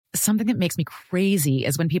Something that makes me crazy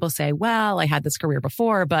is when people say, well, I had this career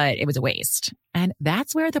before, but it was a waste. And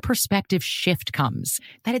that's where the perspective shift comes,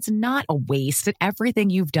 that it's not a waste, that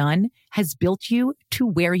everything you've done has built you to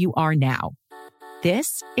where you are now.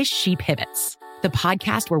 This is She Pivots, the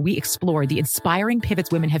podcast where we explore the inspiring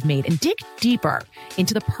pivots women have made and dig deeper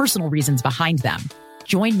into the personal reasons behind them.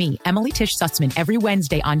 Join me, Emily Tish Sussman, every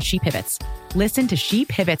Wednesday on She Pivots. Listen to She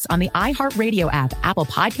Pivots on the iHeartRadio app, Apple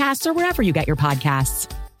Podcasts, or wherever you get your podcasts.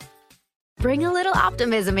 Bring a little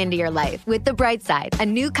optimism into your life with The Bright Side, a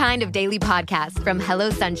new kind of daily podcast from Hello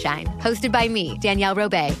Sunshine, hosted by me, Danielle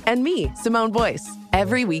Robay. And me, Simone Boyce.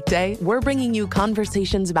 Every weekday, we're bringing you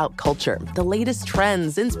conversations about culture, the latest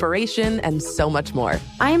trends, inspiration, and so much more.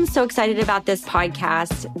 I am so excited about this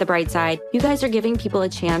podcast, The Bright Side. You guys are giving people a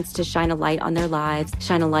chance to shine a light on their lives,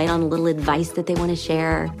 shine a light on a little advice that they want to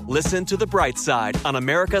share. Listen to The Bright Side on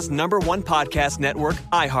America's #1 podcast network,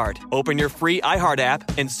 iHeart. Open your free iHeart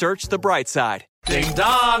app and search The Bright Side. Ding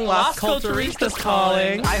dong, Las Culturistas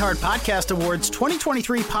calling. iHeart Podcast Awards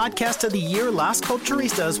 2023 Podcast of the Year, Las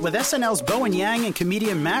Culturistas, with SNL's Bowen Yang and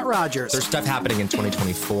comedian Matt Rogers. There's stuff happening in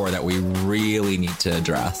 2024 that we really need to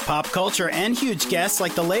address. Pop culture and huge guests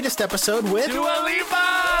like the latest episode with Dua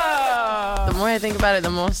Lipa! The more I think about it, the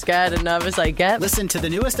more scared and nervous I get. Listen to the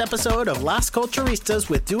newest episode of Las Culturistas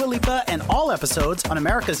with Dua Lipa and all episodes on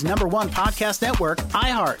America's #1 podcast network,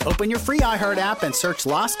 iHeart. Open your free iHeart app and search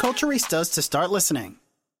Las Culturistas to start listening.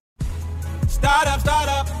 Start up,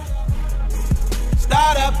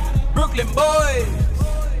 Brooklyn boys.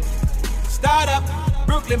 Start up,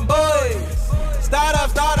 Brooklyn boys. Start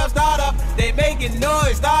up, they making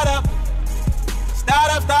noise. Start up.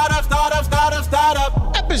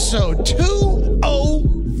 Episode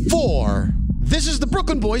 204. This is the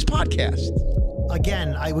Brooklyn Boys podcast.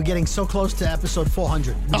 Again, we're getting so close to episode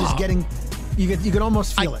 400. We're just getting, you can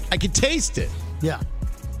almost feel it. I can taste it. Yeah.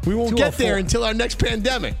 We won't get there until our next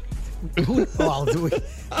pandemic. We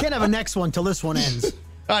can't have a next one till this one ends.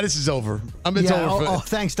 This is over. It's over.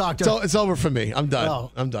 Thanks, doctor. It's over for me. I'm done.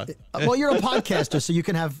 I'm done. Well, you're a podcaster, so you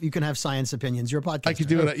can have science opinions. You're a podcaster. I can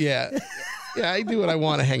do it. Yeah. Yeah, I do what I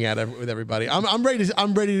want to hang out with everybody. I'm ready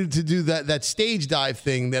to do that stage dive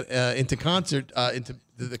thing that into concert into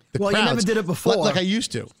the well, crowds. You never did it before, like I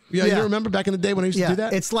used to. Yeah, you remember back in the day when I used to do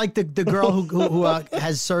that? It's like the girl who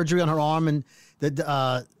has surgery on her arm, and the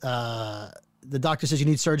doctor says you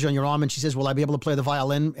need surgery on your arm, and she says, "Will I be able to play the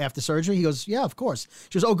violin after surgery?" He goes, "Yeah, of course."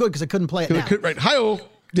 She goes, "Oh, good, because I couldn't play it now." Right, hi-oh.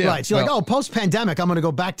 Yeah, right. So you're like, post-pandemic, I'm going to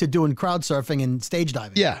go back to doing crowd surfing and stage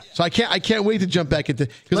diving. Yeah. So I can't wait to jump back into,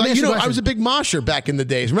 because I was a big mosher back in the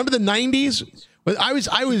days. Remember the 90s? I was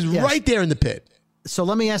right there in the pit. So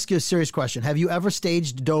let me ask you a serious question. Have you ever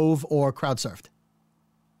staged, dove, or crowd surfed?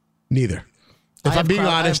 Neither. If I'm being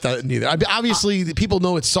honest, neither. Obviously, people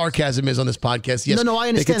know what sarcasm is on this podcast. Yes. No, I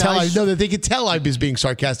understand. They could tell I was being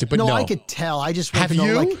sarcastic, but no. No, I could tell. I just want have to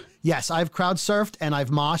know, you? Yes, I've crowd surfed and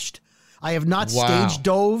I've moshed. I have not stage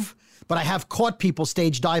dove, but I have caught people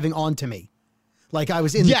stage diving onto me, like I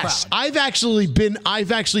was in the crowd. Yes, I've actually been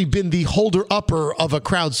the holder upper of a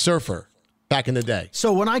crowd surfer back in the day.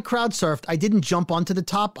 So when I crowd surfed, I didn't jump onto the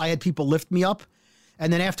top. I had people lift me up,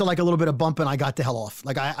 and then after like a little bit of bumping, I got the hell off.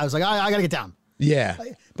 Like I was like, I gotta get down. Yeah,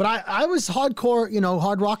 but I was hardcore,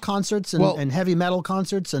 hard rock concerts and heavy metal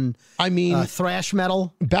concerts, and thrash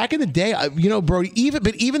metal back in the day. Brody,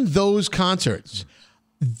 even those concerts.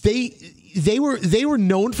 They were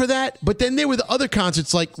known for that, but then there were the other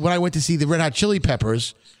concerts, like when I went to see the Red Hot Chili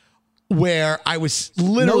Peppers, where I was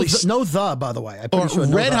literally by the way, I'm pretty sure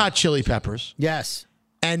Red Hot Chili Peppers, yes,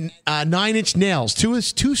 and 9 Inch Nails, two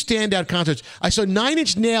standout concerts. I saw 9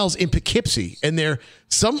 Inch Nails in Poughkeepsie, and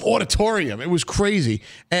some auditorium. It was crazy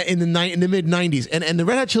in the mid '90s, and the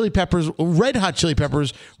Red Hot Chili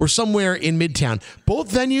Peppers were somewhere in Midtown.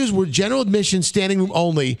 Both venues were general admission, standing room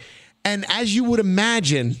only. And as you would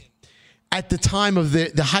imagine, at the time of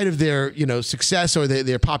the height of their success or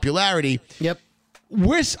their popularity,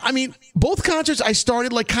 both concerts I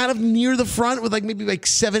started like kind of near the front with maybe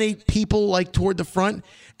 7-8 people like toward the front,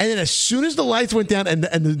 and then as soon as the lights went down and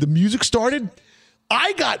the music started,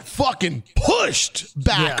 I got fucking pushed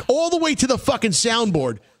back all the way to the fucking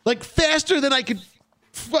soundboard, like faster than I could.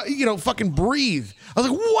 Fucking breathe. I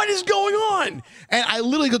was like, what is going on? And I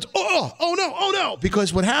literally goes, oh no.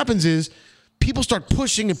 Because what happens is people start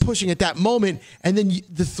pushing and pushing at that moment. And then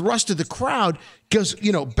the thrust of the crowd goes,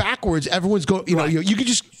 backwards. Everyone's going, you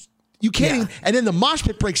can't even. And then the mosh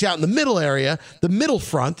pit breaks out in the middle area, the middle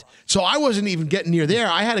front. So I wasn't even getting near there.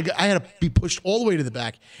 I had to be pushed all the way to the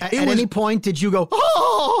back. At any point, did you go,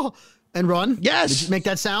 oh, and run? Yes. Did you make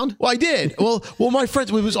that sound? Well, I did. Well, my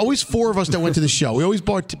friends, it was always 4 of us that went to the show. We always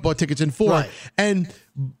bought tickets in 4. Right. And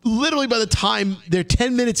literally by the time they're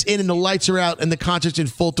 10 minutes in and the lights are out and the concert's in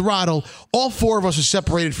full throttle, all four of us are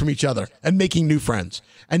separated from each other and making new friends.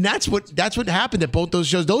 And that's what happened at both those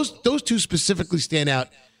shows. Those two specifically stand out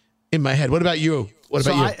in my head. What about you?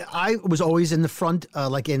 I was always in the front,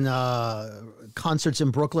 like in concerts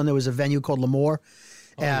in Brooklyn. There was a venue called L'Amour.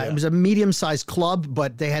 It was a medium-sized club,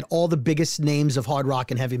 but they had all the biggest names of hard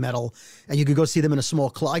rock and heavy metal, and you could go see them in a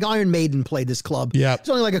small club. Like Iron Maiden played this club. Yeah, it's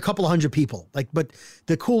only like a couple of hundred people. But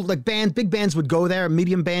the cool big bands would go there,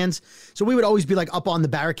 medium bands. So we would always be like up on the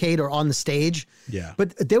barricade or on the stage. Yeah,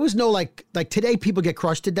 but there was no like today people get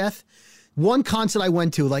crushed to death. One concert I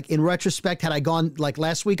went to, like in retrospect, had I gone like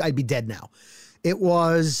last week, I'd be dead now. It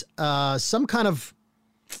was some kind of.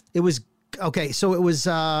 It was okay. So it was.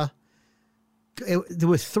 There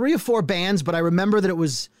were 3 or 4 bands, but I remember that it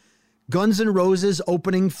was Guns N' Roses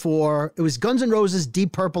opening for, it was Guns N' Roses,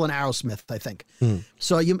 Deep Purple, and Aerosmith, I think.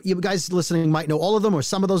 So you guys listening might know all of them or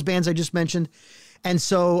some of those bands I just mentioned. And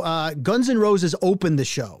so Guns N' Roses opened the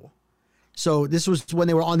show. So this was when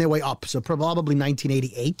they were on their way up. So probably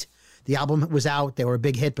 1988. The album was out. They were a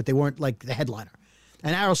big hit, but they weren't like the headliner.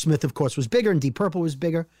 And Aerosmith, of course, was bigger, and Deep Purple was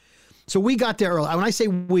bigger. So we got there early. When I say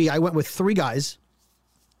we, I went with 3 guys.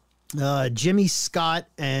 Jimmy, Scott,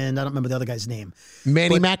 and I don't remember the other guy's name.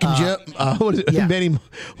 Manny Mac and Joe. What is it? Yeah. Manny,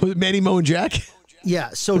 Mo, and Jack.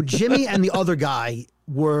 Yeah. So Jimmy and the other guy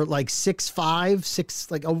were like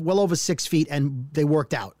 6'5", well over 6 feet, and they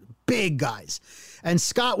worked out. Big guys. And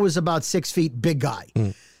Scott was about 6 feet, big guy.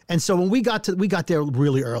 And so when we got there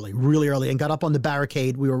really early, and got up on the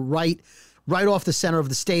barricade. We were right off the center of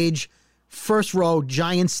the stage, first row,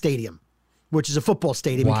 Giant Stadium, which is a football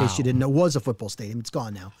stadium. In case you didn't know, it was a football stadium. It's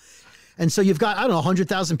gone now. And so you've got, I don't know,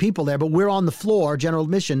 100,000 people there, but we're on the floor, general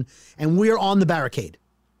admission, and we're on the barricade.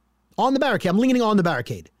 On the barricade. I'm leaning on the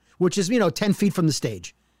barricade, which is, 10 feet from the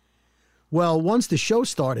stage. Well, once the show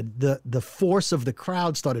started, the force of the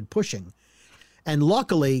crowd started pushing. And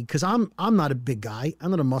luckily, because I'm not a big guy,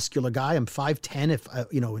 I'm not a muscular guy. I'm 5'10", if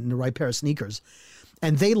in the right pair of sneakers.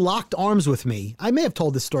 And they locked arms with me. I may have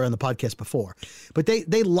told this story on the podcast before, but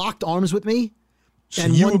they locked arms with me. So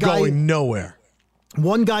and you were going nowhere.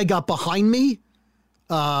 One guy got behind me,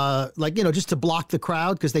 just to block the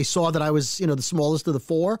crowd because they saw that I was, the smallest of the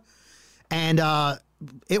 4. And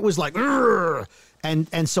it was like, "Urgh!"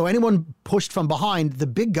 And so anyone pushed from behind, the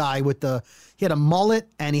big guy he had a mullet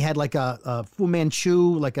and he had like a Fu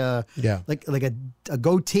Manchu, like a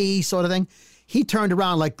goatee sort of thing. He turned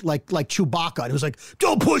around like Chewbacca and it was like,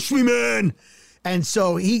 "Don't push me, man." And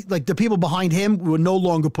so the people behind him were no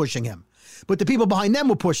longer pushing him. But the people behind them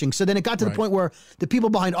were pushing. So then it got to the point where the people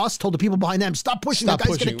behind us told the people behind them, "Stop pushing. That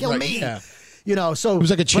guy's going to kill me." Yeah. So it was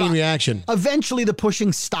like a chain reaction. Eventually the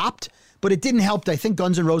pushing stopped, but it didn't help. I think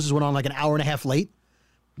Guns N' Roses went on like an hour and a half late.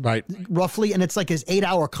 Right. Roughly. And it's like his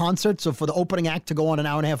 8-hour concert. So for the opening act to go on an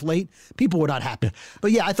hour and a half late, people were not happy.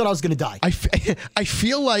 But yeah, I thought I was going to die. I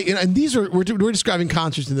feel like, and these are, we're describing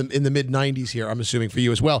concerts in the mid 90s here, I'm assuming for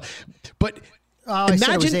you as well. But imagine, I said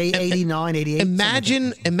it was 89, 88.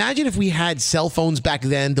 Imagine if we had cell phones back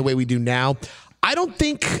then the way we do now. I don't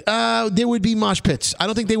think there would be mosh pits. I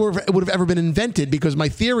don't think they would have ever been invented because my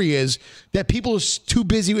theory is that people are too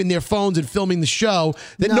busy in their phones and filming the show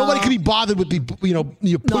that nobody could be bothered with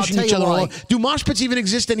pushing each other along. Do mosh pits even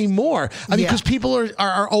exist anymore? I mean, because people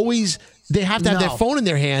are always, they have to have their phone in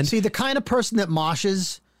their hand. See, the kind of person that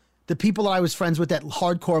moshes, the people that I was friends with that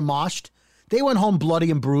hardcore moshed, they went home bloody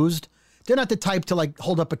and bruised. They're not the type to like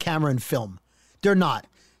hold up a camera and film. They're not.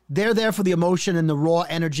 They're there for the emotion and the raw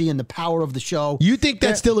energy and the power of the show. You think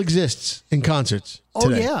that still exists in concerts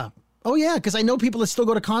today? Oh yeah, because I know people that still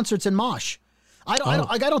go to concerts and mosh. I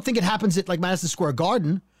don't think it happens at like Madison Square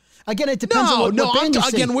Garden. Again, it depends on what band you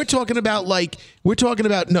see. Again, we're talking about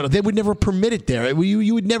no, they would never permit it there.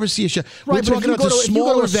 You would never see a show. Right, we're talking about the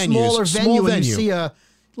smaller venues. Small venue. And you see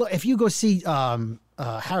if you go see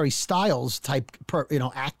Harry Styles type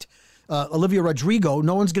act, Olivia Rodrigo,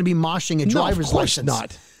 no one's going to be moshing a driver's license. No, of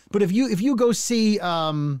course not. But if you go see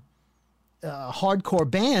hardcore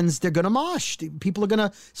bands, they're going to mosh. People are going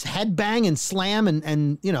to headbang and slam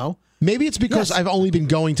and. Maybe it's because I've only been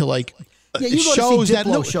going to like you shows go to see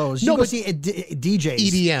Diplo shows. You go see DJs.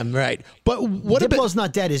 EDM, right. But what Diplo's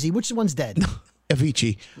not dead, is he? Which one's dead?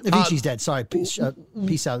 Avicii. Avicii's dead. Sorry. Peace out.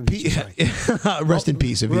 Avicii, rest in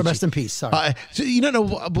peace, Avicii. Rest in peace. Sorry.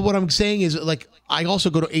 But what I'm saying is, like, I also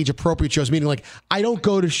go to age-appropriate shows, meaning, like, I don't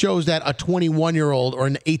go to shows that a 21-year-old or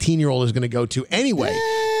an 18-year-old is going to go to anyway.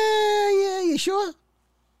 Yeah, you sure?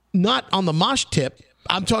 Not on the mosh tip.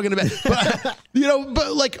 I'm talking about,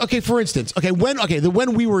 but like, okay, for instance, the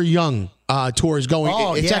When We Were Young tour is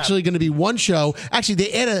going. It's actually going to be one show. Actually,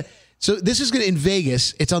 So this is going to in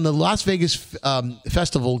Vegas. It's on the Las Vegas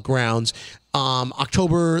Festival grounds.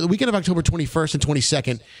 The weekend of October 21st and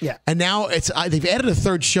 22nd. Yeah. And now they've added a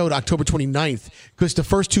third show to October 29th because the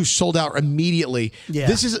first two sold out immediately. Yeah.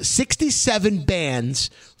 This is 67 bands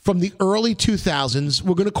from the early 2000s.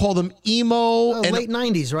 We're going to call them emo and late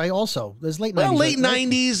 90s, right? Also, there's late 90s. Well, late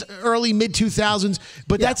 90s, early mid 2000s,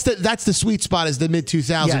 but that's the sweet spot is the mid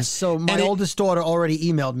 2000s. Yes. So my oldest daughter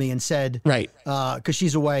already emailed me and said, right, because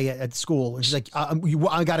she's away at school, and she's like,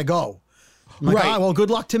 I got to go. I'm like, right. Well,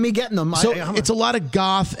 good luck to me getting them. So it's a lot of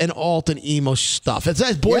goth and alt and emo stuff. It's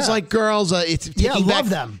boys like girls. It's love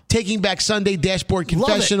them. Taking Back Sunday, Dashboard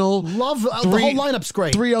Confessional. Love the whole lineup's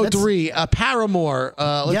great. 303, Paramore.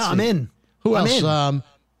 I'm in. Who I'm else? in.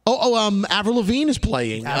 Avril Lavigne is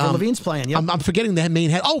playing. Avril Lavigne's playing. Yeah, I'm forgetting the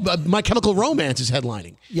main head. My Chemical Romance is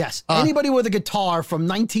headlining. Yes, anybody with a guitar from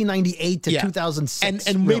 1998 to 2006,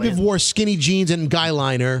 and maybe wore skinny jeans and guy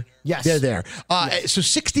liner. Yes, they're there. So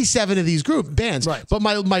 67 of these bands. Right. But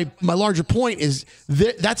my larger point is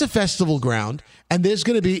that's a festival ground, and there's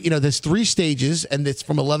going to be there's 3 stages, and it's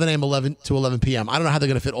from 11 a.m. to 11 p.m. I don't know how they're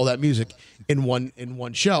going to fit all that music in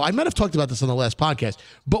one show. I might have talked about this on the last podcast,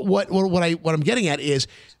 but what I'm getting at is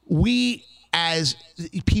we as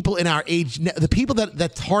people in our age, the people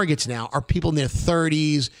that targets now are people in their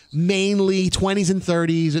 30s, mainly 20s and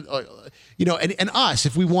 30s, and us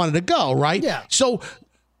if we wanted to go, right? Yeah. So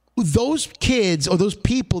those kids or those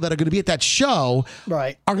people that are going to be at that show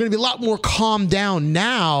right. are going to be a lot more calmed down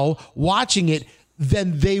now watching it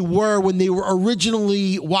than they were when they were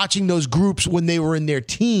originally watching those groups when they were in their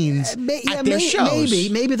teens at their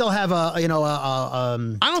shows. Maybe they'll have I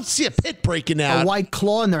don't see a pit breaking out. A white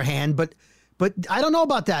claw in their hand, but I don't know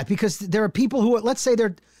about that because there are people who let's say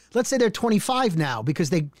they're 25 now because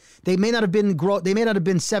they may not have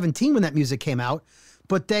been 17 when that music came out,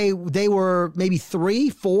 but they were maybe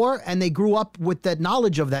 3, 4, and they grew up with that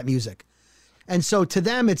knowledge of that music, and so to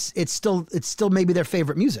them it's still maybe their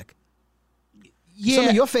favorite music. Yeah. Some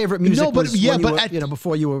of your favorite music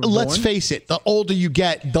before you were born. Let's face it, the older you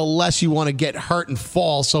get, the less you want to get hurt and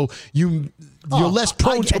fall, so you're less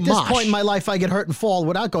prone to mosh. At this point in my life, I get hurt and fall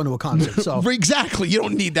without going to a concert. So exactly. You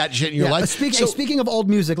don't need that shit in your life. Speaking of old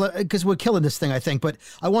music, because we're killing this thing, I think, but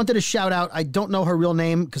I wanted to shout out, I don't know her real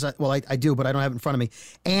name, because I do, but I don't have it in front of me.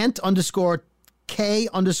 Ant_K_T,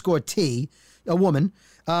 a woman.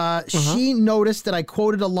 She noticed that I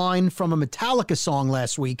quoted a line from a Metallica song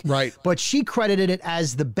last week. Right. But she credited it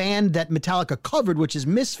as the band that Metallica covered, which is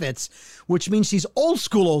Misfits, which means she's old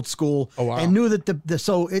school. Oh, wow. And knew that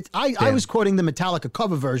I was quoting the Metallica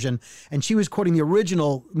cover version, and she was quoting the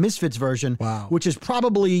original Misfits version, wow. which is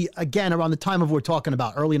probably, again, around the time of we're talking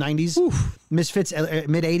about, early 90s. Oof. Misfits,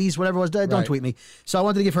 mid 80s, whatever it was. Don't tweet me. So I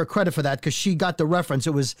wanted to give her credit for that because she got the reference.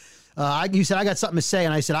 It was, you said, I got something to say,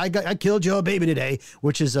 and I said, I killed your baby today,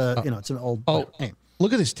 which is, it's an old. Anyway.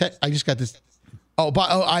 Look at this. I just got this.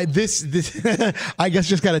 This I guess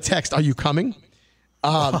just got a text. Are you coming?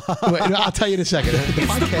 I'll tell you in a second. It's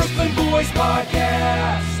the Brooklyn Boys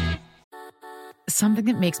Podcast. Something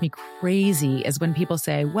that makes me crazy is when people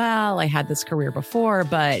say, well, I had this career before,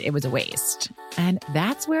 but it was a waste. And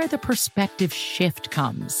that's where the perspective shift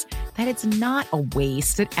comes, that it's not a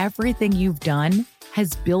waste, that everything you've done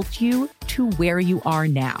has built you to where you are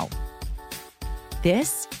now.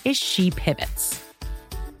 This is She Pivots,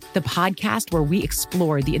 the podcast where we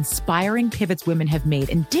explore the inspiring pivots women have made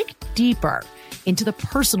and dig deeper into the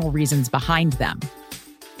personal reasons behind them.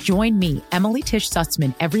 Join me, Emily Tish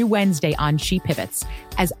Sussman, every Wednesday on She Pivots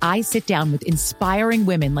as I sit down with inspiring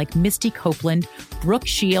women like Misty Copeland, Brooke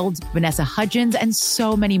Shields, Vanessa Hudgens, and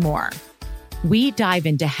so many more. We dive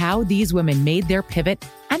into how these women made their pivot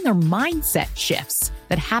and their mindset shifts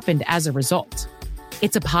that happened as a result.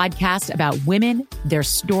 It's a podcast about women, their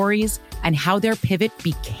stories, and how their pivot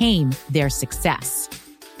became their success.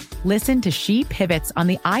 Listen to She Pivots on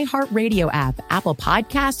the iHeartRadio app, Apple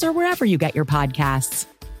Podcasts, or wherever you get your podcasts.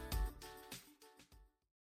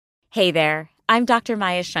 Hey there, I'm Dr.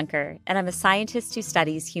 Maya Shankar, and I'm a scientist who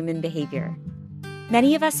studies human behavior.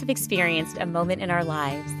 Many of us have experienced a moment in our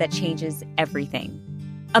lives that changes everything.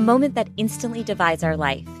 A moment that instantly divides our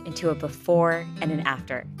life into a before and an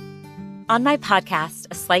after. On my podcast,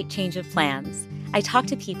 A Slight Change of Plans, I talk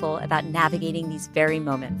to people about navigating these very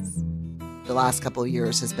moments. The last couple of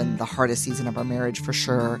years has been the hardest season of our marriage for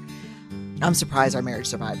sure. I'm surprised our marriage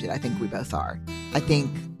survived it. I think we both are. I think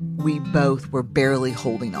we both were barely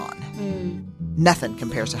holding on. Nothing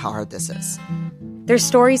compares to how hard this is. Their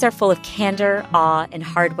stories are full of candor, awe, and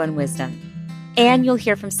hard-won wisdom. And you'll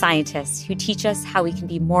hear from scientists who teach us how we can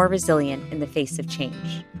be more resilient in the face of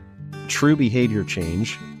change. True behavior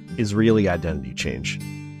change is really identity change.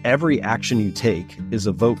 Every action you take is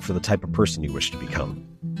a vote for the type of person you wish to become.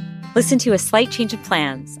 Listen to A Slight Change of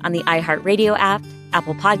Plans on the iHeartRadio app,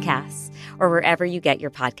 Apple Podcasts, or wherever you get your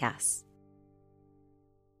podcasts.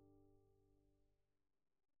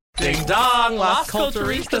 Ding dong, Las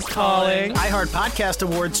Culturistas calling. iHeart Podcast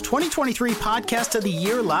Awards 2023 Podcast of the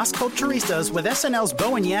Year, Las Culturistas, with SNL's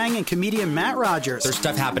Bowen Yang and comedian Matt Rogers. There's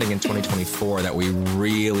stuff happening in 2024 that we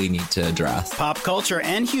really need to address. Pop culture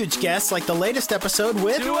and huge guests like the latest episode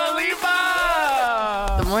with Dua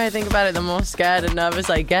Lipa! The more I think about it, the more scared and nervous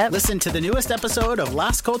I get. Listen to the newest episode of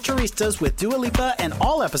Las Culturistas with Dua Lipa and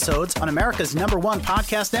all episodes on America's #1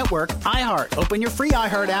 podcast network, iHeart. Open your free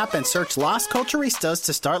iHeart app and search Las Culturistas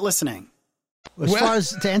to start listening. As far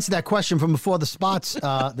as to answer that question from before the spots,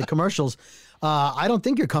 the commercials, I don't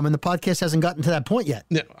think you're coming. The podcast hasn't gotten to that point yet.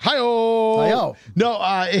 No. Hi-oh. Hi-oh. No,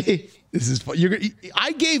 this is fun.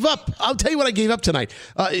 I gave up. I'll tell you what I gave up tonight.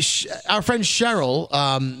 Our friend Cheryl,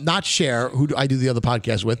 not Cher, who I do the other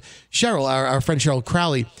podcast with, Cheryl, our friend Cheryl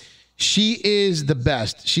Crowley, she is the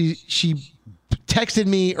best. She texted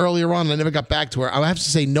me earlier on and I never got back to her. I have to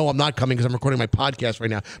say, no, I'm not coming because I'm recording my podcast right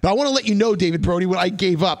now. But I want to let you know, David Brody, what I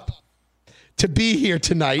gave up to be here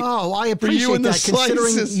tonight. Oh, I appreciate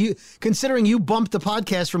that. Considering you bumped the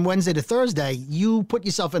podcast from Wednesday to Thursday, you put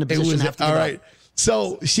yourself in a position to have to give up.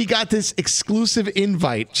 So she got this exclusive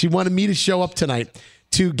invite. She wanted me to show up tonight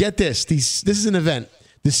to get this. This is an event.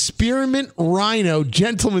 The Spearmint Rhino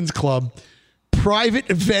Gentlemen's Club private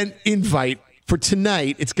event invite for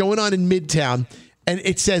tonight. It's going on in Midtown. And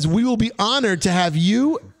it says, we will be honored to have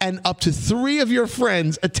you and up to 3 of your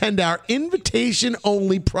friends attend our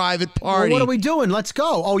invitation-only private party. Well, what are we doing? Let's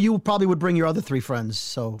go. Oh, you probably would bring your other 3 friends.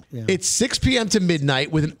 So yeah. It's 6 p.m. to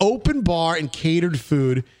midnight with an open bar and catered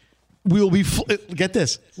food. We will be, get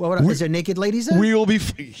this. Well, is there naked ladies there? We will be,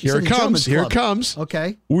 here it comes.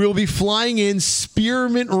 Okay. We'll be flying in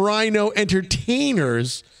Spearmint Rhino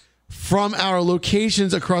entertainers from our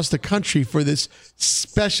locations across the country for this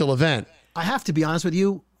special event. I have to be honest with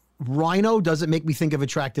you, Rhino doesn't make me think of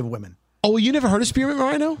attractive women. Oh, you never heard of Spearmint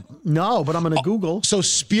Rhino? No, but I'm going to Google. So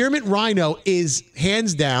Spearmint Rhino is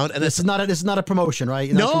hands down, and this is not a promotion, right?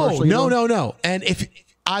 No. And if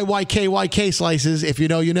IYKYK slices, if you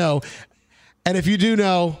know, you know, and if you do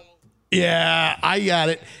know, yeah, I got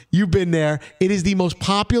it. You've been there. It is the most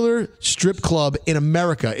popular strip club in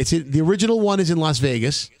America. The original one is in Las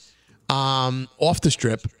Vegas, off the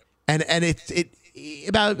strip, and it.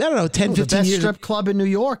 About, I don't know, 10, 15 the best years. strip club in New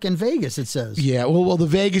York and Vegas, it says. Yeah, well, the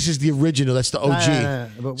Vegas is the original. That's the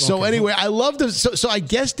OG. So anyway, I love them. So I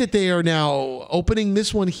guess that they are now opening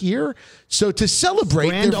this one here. So to celebrate.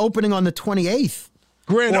 Grand opening on the 28th.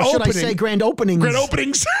 Grand opening. Should I say grand openings? Grand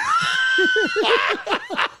openings.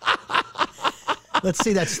 Let's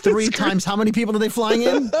see, that's 3 times. How many people are they flying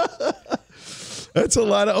in? That's a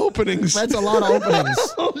lot of openings. That's a lot of openings.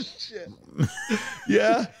 Oh, shit.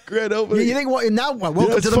 Yeah, grand opening. You think, welcome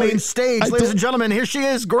to the main stage, ladies and gentlemen. Here she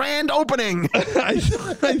is, grand opening. I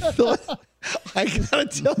thought, I gotta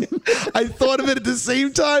tell you, I thought of it at the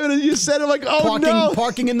same time, and you said it, I'm like,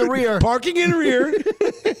 parking in the rear. Parking in rear.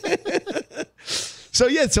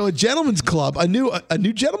 So a gentleman's club, a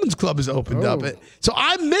new gentleman's club has opened up. So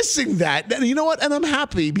I'm missing that. And you know what? And I'm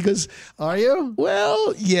happy because. Are you?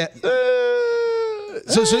 Well, yeah.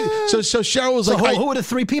 So Cheryl was like, who are the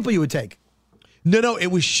 3 people you would take? No, it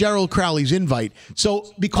was Cheryl Crowley's invite.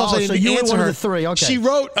 So because I didn't answer her, of the 3, okay. She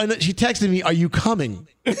wrote, she texted me, "Are you coming?"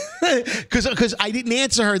 Because I didn't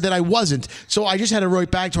answer her that I wasn't. So I just had to write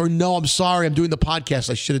back to her, "No, I'm sorry, I'm doing the podcast.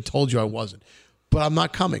 I should have told you I wasn't, but I'm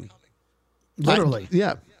not coming." Literally,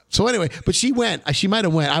 yeah. So anyway, but she went. She might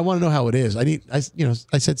have went. I want to know how it is.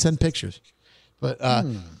 I said send pictures, but.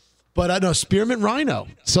 But I know Spearmint Rhino.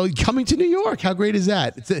 So coming to New York, how great is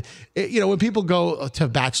that? When people go to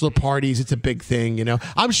bachelor parties, it's a big thing. You know,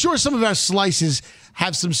 I'm sure some of our slices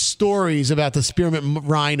have some stories about the Spearmint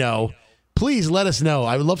Rhino. Please let us know.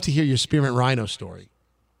 I would love to hear your Spearmint Rhino story.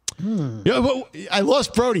 I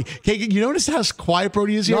lost Brody. Okay, you notice how quiet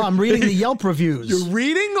Brody is here? No, I'm reading the Yelp reviews. You're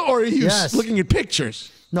reading, or are you looking at pictures?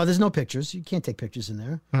 No, there's no pictures. You can't take pictures in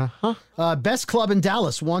there. Best club in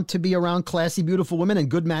Dallas. Want to be around classy, beautiful women and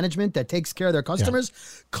good management that takes care of their customers?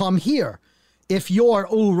 Yeah. Come here. If you're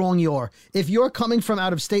coming from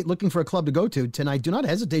out of state looking for a club to go to tonight, do not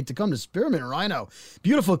hesitate to come to Spearmint Rhino.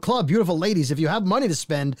 Beautiful club, beautiful ladies. If you have money to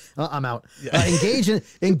spend, I'm out.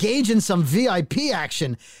 Engage in some VIP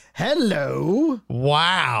action. Hello.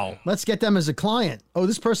 Wow. Let's get them as a client.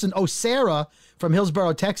 Sarah from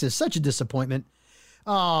Hillsborough, Texas. Such a disappointment.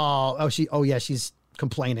 She's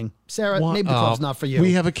complaining. Sarah, maybe the club's not for you.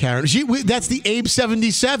 We have a Karen. That's the Abe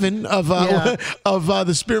 77 of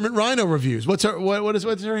the Spearmint Rhino reviews. What's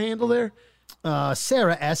her handle there?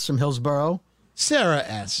 Sarah S from Hillsborough. Sarah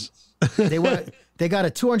S. They got a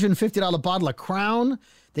 $250 bottle of Crown.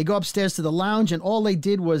 They go upstairs to the lounge, and all they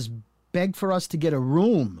did was beg for us to get a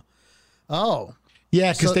room. Oh.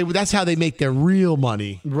 Yeah, because that's how they make their real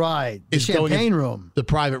money. Right. The champagne room. The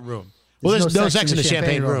private room. Well, there's no sex in the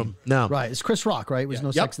champagne room. No. Right. It's Chris Rock, right? There's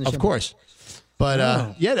no sex in the champagne of course. But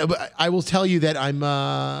I will tell you that I'm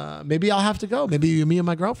maybe I'll have to go. Maybe me and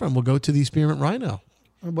my girlfriend will go to the Spearmint Rhino.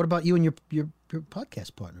 What about you and your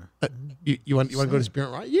podcast partner? You want to go to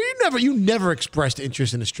Spearmint Rhino? You never expressed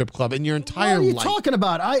interest in a strip club in your entire life. What are you talking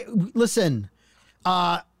about? Listen.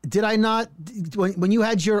 Did I not when you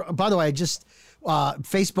had your? By the way, I just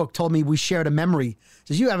Facebook told me we shared a memory.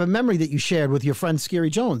 Says you have a memory that you shared with your friend Scary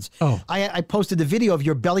Jones. Oh, I posted the video of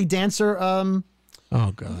your belly dancer. Oh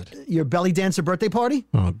God, your belly dancer birthday party.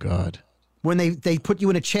 Oh God, when they put you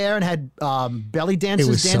in a chair and had belly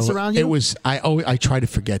dancers dance around you. It was I try to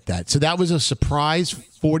forget that. So that was a surprise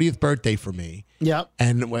 40th birthday for me. Yeah,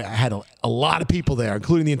 and I had a lot of people there,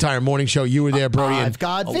 including the entire morning show. You were there, Brody. I've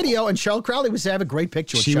got video, and Cheryl Crowley was there. I have a great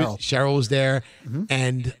picture of Cheryl. Cheryl was there,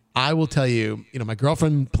 and I will tell you, my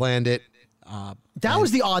girlfriend planned it. That was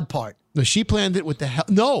the odd part. No, she planned it with the help.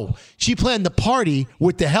 No, she planned the party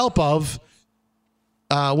with the help of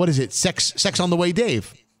what is it? Sex on the Way,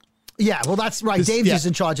 Dave. Yeah, well, that's right. Dave's just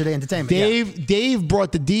in charge of the entertainment. Dave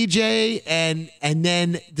brought the DJ and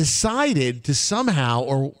then decided to somehow,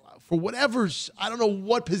 or for whatever, I don't know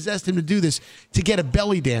what possessed him to do this, to get a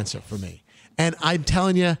belly dancer for me. And I'm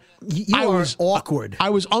telling you, I was awkward. I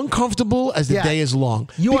was uncomfortable as the day is long.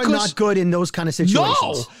 You are not good in those kind of situations.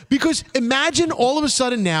 No, because imagine all of a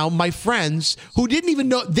sudden now my friends who didn't even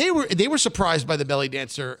know, they were surprised by the belly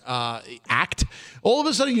dancer act. All of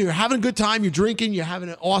a sudden you're having a good time, you're drinking, you're having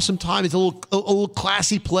an awesome time. It's a little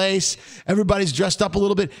classy place. Everybody's dressed up a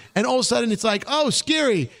little bit, and all of a sudden it's like, oh,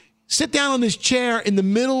 Scary, sit down on this chair in the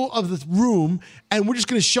middle of the room, and we're just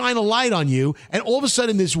going to shine a light on you. And all of a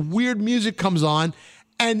sudden, this weird music comes on,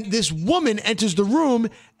 and this woman enters the room,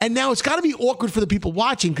 and now it's got to be awkward for the people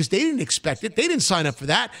watching because they didn't expect it. They didn't sign up for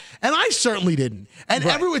that, and I certainly didn't. And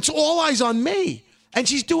it's all eyes on me. And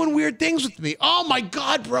she's doing weird things with me. Oh my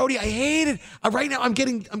God, Brody, I hate it. Right now, I'm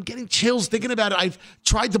getting chills thinking about it. I've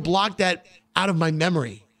tried to block that out of my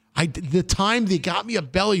memory. The time they got me a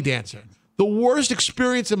belly dancer. The worst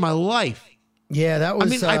experience in my life. Yeah, that was. I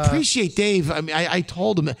mean, I appreciate Dave. I mean, I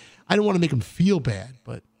told him I didn't want to make him feel bad,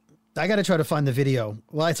 but I got to try to find the video.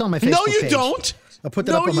 Well, it's on my Facebook page. No, you don't. I'll put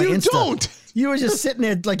that up on my Insta. No, you don't. You were just sitting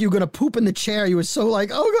there like you were going to poop in the chair. You were so like,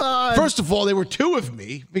 oh God. First of all, there were two of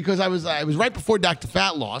me because I was right before Dr.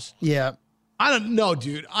 Fat Loss. Yeah. I don't know,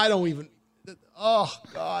 dude. I don't even. Oh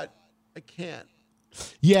God, I can't.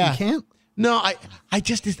 Yeah, you can't. No, I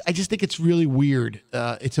just think it's really weird.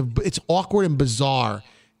 It's awkward and bizarre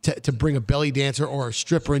to bring a belly dancer or a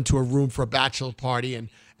stripper into a room for a bachelor party and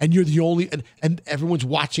you're the only and everyone's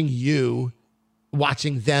watching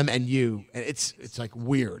them and you. And it's like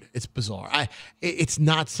weird. It's bizarre. It's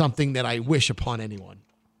not something that I wish upon anyone.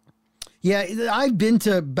 Yeah, I've been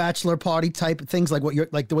to bachelor party type things like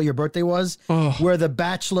the way your birthday was, where the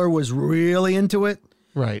bachelor was really into it.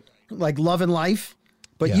 Right. Like love and life.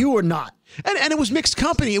 But you were not. And it was mixed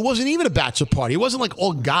company. It wasn't even a bachelor party. It wasn't like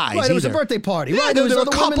all guys. Right, it was a birthday party. Yeah, right, there were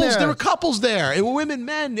couples. There were couples there. It were women,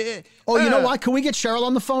 men. Oh, you know what? Can we get Cheryl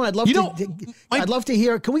on the phone? I'd love to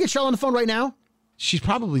hear. Can we get Cheryl on the phone right now? She's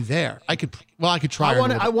probably there. I could try.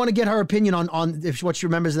 I want to get her opinion on if what she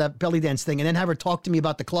remembers of that belly dance thing, and then have her talk to me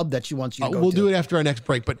about the club that she wants you to go to. We'll do it after our next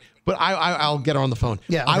break. But I'll get her on the phone.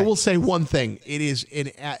 Yeah, okay. I will say one thing. It is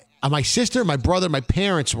my sister, my brother, my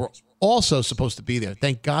parents were also supposed to be there.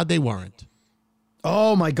 Thank God they weren't.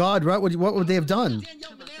 Oh my God! What would they have done?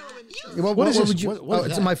 What is this?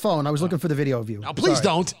 It's on my phone. I was looking for the video of you. No, please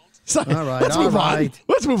don't. All right. Let's move on.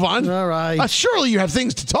 Let's move on. All right. Surely you have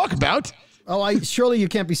things to talk about. Oh, surely you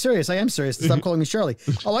can't be serious. I am serious. Stop calling me Shirley.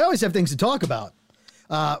 Oh, I always have things to talk about.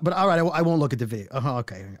 But all right, I won't look at the video.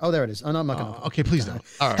 Okay. Oh, there it is. Oh, no, I'm not going to. Okay, please don't.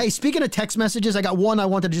 All right. Hey, speaking of text messages, I got one I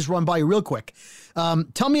wanted to just run by you real quick.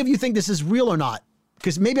 Tell me if you think this is real or not,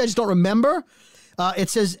 because maybe I just don't remember. It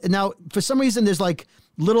says, now, for some reason, there's like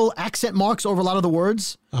little accent marks over a lot of the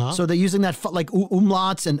words. So they're using that like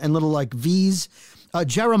umlauts and little like V's.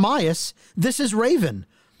 Jeremias, this is Raven.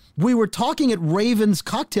 We were talking at Raven's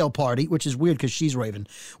cocktail party, which is weird because she's Raven.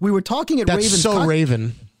 We were talking at Raven's. That's so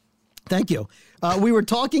Raven. Thank you. We were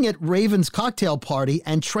talking at Raven's cocktail party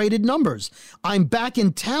and traded numbers. I'm back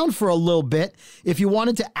in town for a little bit. If you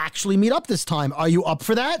wanted to actually meet up this time, are you up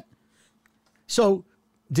for that? So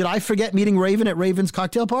Did I forget meeting Raven at Raven's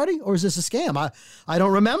cocktail party, or is this a scam? I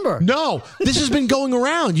don't remember. No, this has been going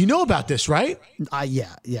around. You know about this, right?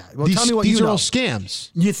 Yeah. Well, tell me what you know. These are all scams.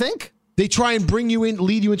 You think? They try and bring you in,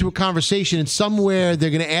 lead you into a conversation, and somewhere they're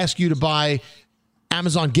going to ask you to buy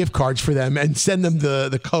Amazon gift cards for them and send them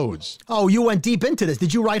the codes. Oh, you went deep into this.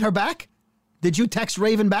 Did you write her back? Did you text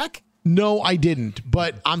Raven back? No, I didn't.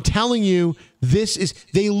 But I'm telling you,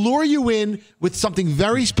 they lure you in with something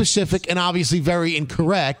very specific and obviously very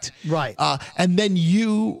incorrect. Right. And then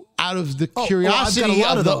you, out of the curiosity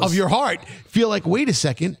of your heart, feel like, wait a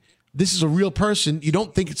second, this is a real person. You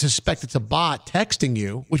don't suspect it's a bot texting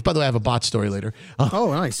you, which, by the way, I have a bot story later.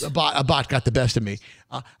 Oh, nice. A bot got the best of me.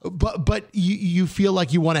 But you feel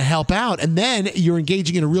like you want to help out, and then you're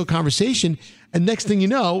engaging in a real conversation, and next thing you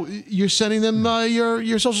know, you're sending them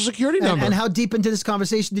your social security number. And how deep into this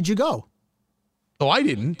conversation did you go? Oh, I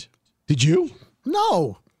didn't. Did you?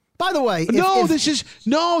 No. By the way, this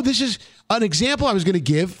is an example I was going to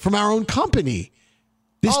give from our own company.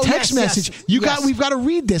 This text message, we've got to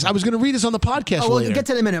read this. I was going to read this on the podcast later. We'll get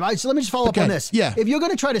to it in a minute. So let me just follow up on this. Yeah. If you're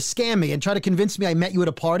going to try to scam me and try to convince me I met you at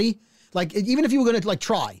a party, like even if you were going to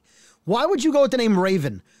try, why would you go with the name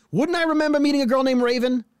Raven? Wouldn't I remember meeting a girl named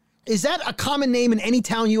Raven? Is that a common name in any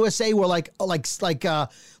town USA where like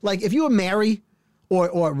if you were Mary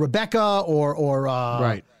or Rebecca or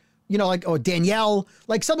right. Or Danielle,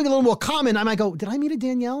 like something a little more common, I might go, did I meet a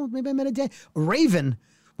Danielle? Maybe I met a Raven.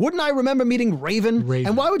 Wouldn't I remember meeting Raven?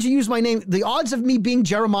 And why would you use my name? The odds of me being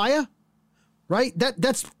Jeremiah, right?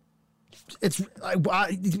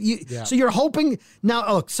 So you're hoping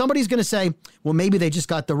now. Look, somebody's going to say, "Well, maybe they just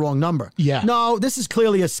got the wrong number." Yeah. No, this is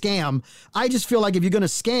clearly a scam. I just feel like if you're going to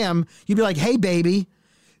scam, you'd be like, "Hey, baby,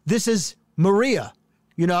 this is Maria.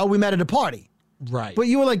 We met at a party." Right. But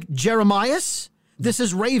you were like, "Jeremias, this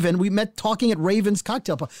is Raven. We met talking at Raven's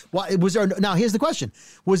cocktail party." Why was there? Now, here's the question: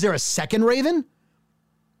 was there a second Raven?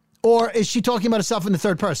 Or is she talking about herself in the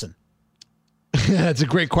third person? That's a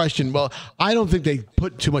great question. Well, I don't think they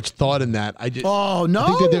put too much thought in that. I think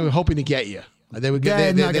that they were hoping to get you. They were going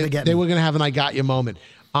to have an "I got you" moment.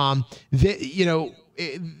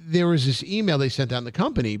 There was this email they sent out in the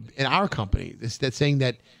company, in our company, that's saying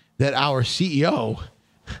that our CEO,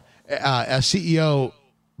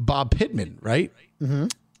 Bob Pittman, right? Mm-hmm.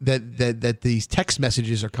 That these text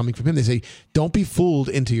messages are coming from him. They say, don't be fooled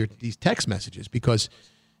into these text messages because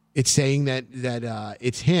it's saying that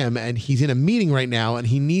it's him and he's in a meeting right now and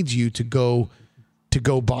he needs you to go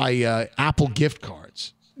buy Apple gift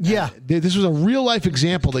cards. Yeah. This was a real life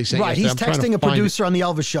example they say. Right. He's texting a producer on the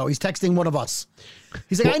Elvis show. He's texting one of us.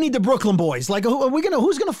 He's like, I need the Brooklyn Boys. Like,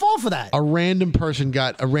 who's gonna fall for that? A random person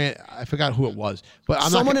I forgot who it was, but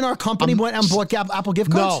someone in our company went and bought Apple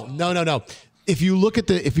gift cards. No. If you look at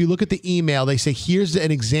the email, they say here's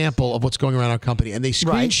an example of what's going around our company, and they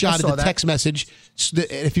screenshotted the text message. And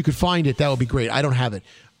if you could find it, that would be great. I don't have it,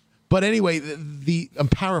 but anyway, I'm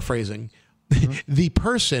paraphrasing. Mm-hmm.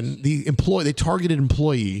 The targeted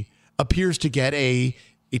employee appears to get a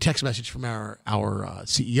text message from our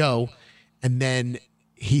CEO, and then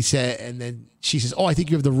she says, "Oh, I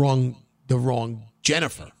think you have the wrong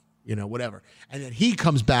Jennifer, whatever." And then he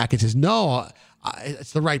comes back and says, "No,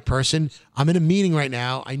 it's the right person. I'm in a meeting right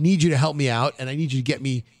now. I need you to help me out, and I need you to get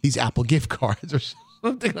me these Apple gift cards or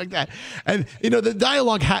something like that." And the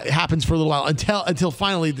dialogue happens for a little while until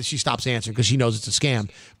finally she stops answering because she knows it's a scam.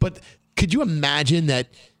 But could you imagine that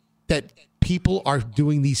people are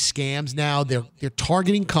doing these scams now? They're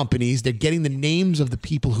targeting companies. They're getting the names of the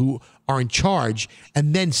people who are in charge,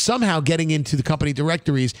 and then somehow getting into the company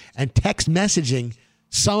directories and text messaging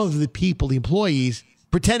some of the people, the employees,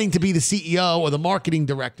 pretending to be the CEO or the marketing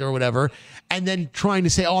director or whatever, and then trying to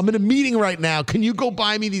say, "Oh, I'm in a meeting right now. Can you go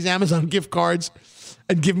buy me these Amazon gift cards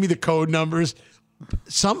and give me the code numbers?"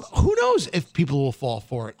 Who knows if people will fall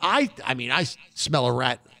for it? I smell a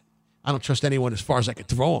rat. I don't trust anyone as far as I could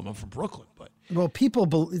throw them. I'm from Brooklyn, but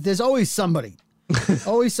there's always somebody.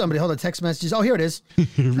 Always somebody. Hold on, text messages. Oh, here it is.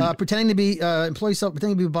 Pretending to be pretending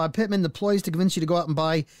to be Bob Pittman. The employees to convince you to go out and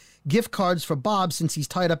buy gift cards for Bob since he's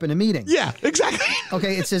tied up in a meeting. Yeah, exactly.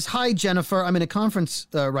 Okay, it says, "Hi, Jennifer. I'm in a conference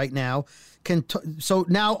right now. So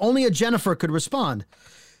now only a Jennifer could respond.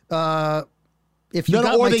 If you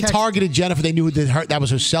targeted Jennifer, they knew that was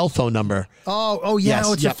her cell phone number. Oh yeah,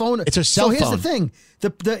 yes, it's her phone. It's her cell phone. So here's the thing.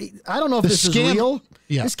 I don't know if this is real.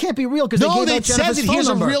 Yeah. This can't be real because they gave out Jennifer's phone number. Here's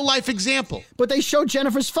a real life example. But they showed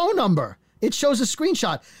Jennifer's phone number. It shows a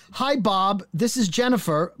screenshot. "Hi, Bob. This is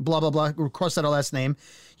Jennifer. Blah blah blah. We'll cross out her last name.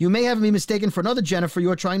 You may have me mistaken for another Jennifer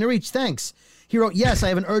you are trying to reach. Thanks. He wrote, yes, I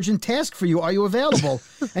have an urgent task for you. Are you available?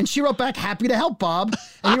 And she wrote back, happy to help, Bob.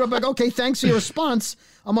 And he wrote back, okay, thanks for your response.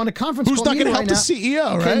 I'm on a conference call. Who's not going to help the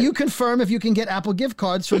CEO, right? Can you confirm if you can get Apple gift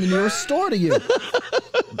cards from the nearest store to you?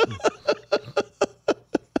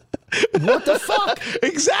 What the fuck?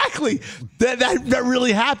 Exactly. That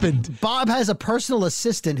really happened. Bob has a personal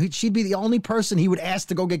assistant. She'd be the only person he would ask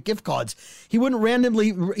to go get gift cards. He wouldn't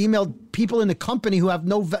randomly email people in the company who have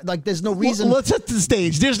there's no reason. Well, let's set the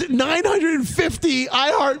stage. There's 950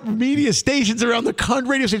 iHeartMedia stations around the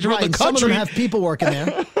radio stations around the country. Some of them have people working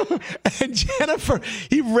there. And Jennifer,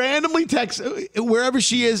 he randomly texts wherever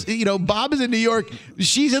she is. Bob is in New York.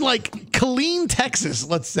 She's in Killeen, Texas,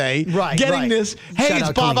 let's say. Right. Getting this. Hey, Shout it's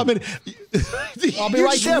out Bob. Killeen. I'll be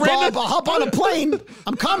right there, Bob. I'll hop on a plane.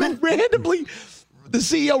 I'm coming. Randomly, the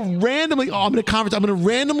CEO randomly, I'm in a conference. I'm going to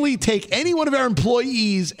randomly take any one of our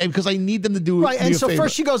employees because I need them to do right. And so favor.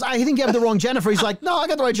 First she goes, I think you have the wrong Jennifer. He's like, no, I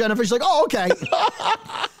got the right Jennifer. She's like, oh, okay.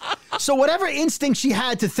 So whatever instinct she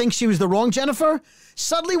had to think she was the wrong Jennifer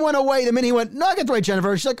suddenly went away the minute he went, no, I got the right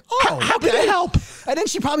Jennifer. She's like, oh, how can I help? And then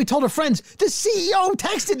she probably told her friends, the CEO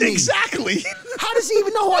texted me. Exactly. How does he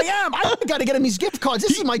even know who I am? I got to get him these gift cards.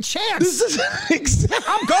 This is my chance. This is exactly.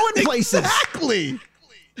 I'm going places. Exactly.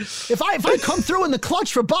 If I come through in the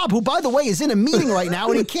clutch for Bob, who by the way is in a meeting right now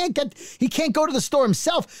and he can't go to the store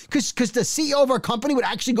himself because the CEO of our company would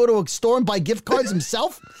actually go to a store and buy gift cards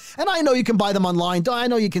himself. And I know you can buy them online. I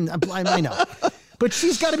know you can. I know. But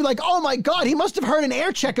she's got to be like, oh my God, he must have heard an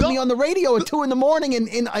air check of me on the radio at 2 a.m.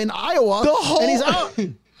 in Iowa. And he's out.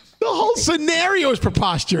 The whole scenario is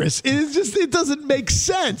preposterous. It doesn't make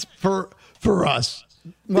sense for us.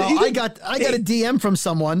 Well, I got a DM from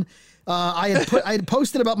someone. I had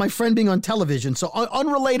posted about my friend being on television, so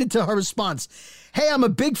unrelated to her response. Hey, I'm a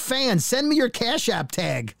big fan. Send me your Cash App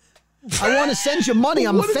tag. I want to send you money.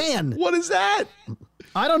 I'm a fan. What is that?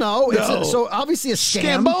 I don't know. No. So obviously a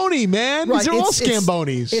scam. Scamboni, man. Right. These are all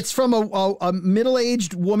Scambonis. It's from a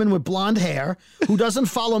middle-aged woman with blonde hair who doesn't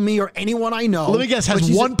follow me or anyone I know. Let me guess,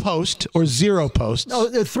 has one post or 0 posts?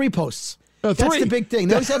 No, 3 posts. Oh, That's the big thing.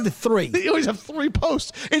 They always have the 3. They always have 3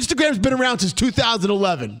 posts. Instagram's been around since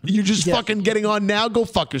 2011. You're just fucking getting on now? Go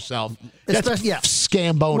fuck yourself. That's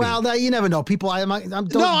Scamboni. Well, you never know. People, I know.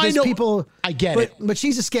 People, I get it. But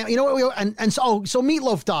she's a scam. You know what? So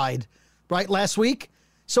Meatloaf died, right, last week.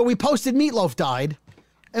 So we posted Meatloaf died.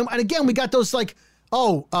 And again, we got those I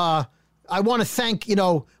want to thank,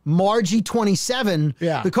 Margie27.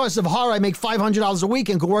 Yeah. Because of her, I make $500 a week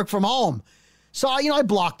and can work from home. So, I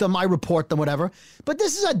block them, I report them, whatever. But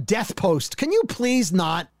this is a death post. Can you please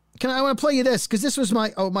not? I want to play you this because this was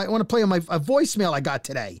I want to play you my voicemail I got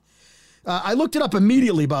today. I looked it up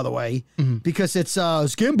immediately, by the way, because it's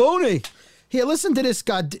Scamboni. Here, listen to this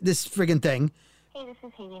friggin' thing. Hey, this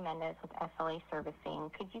is Haley Mendez with SLA Servicing.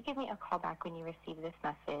 Could you give me a call back when you receive this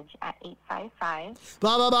message at 855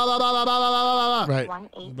 blah blah blah blah blah blah blah blah blah. Right.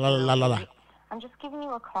 1808. Blah, blah, blah, blah. I'm just giving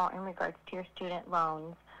you a call in regards to your student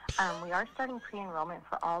loans. We are starting pre-enrollment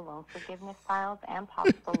for all loan forgiveness files and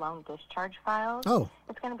possible loan discharge files. Oh.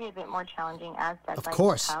 It's going to be a bit more challenging as deadlines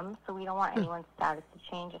course. come, so we don't want anyone's status to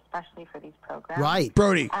change, especially for these programs. Right.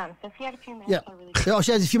 Brody. So if you had a few minutes, I really Oh,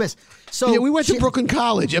 she has a few minutes. So yeah, we went to Brooklyn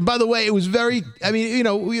College, and by the way, it was very. I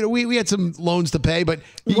mean, we had some loans to pay, but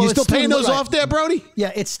you still paying those off there, Brody?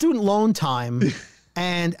 Yeah, it's student loan time.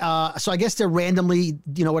 And so I guess they're randomly,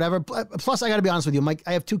 whatever. Plus, I got to be honest with you,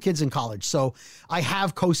 I have 2 kids in college, so I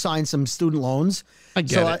have co-signed some student loans. I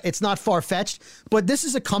get it. It's not far-fetched. But this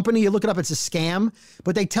is a company, you look it up, it's a scam.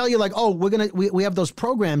 But they tell you we have those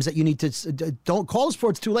programs that you need to, don't call us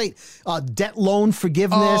before it's too late. Debt loan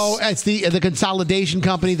forgiveness. Oh, it's the consolidation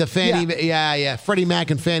company, the Fannie, yeah. Freddie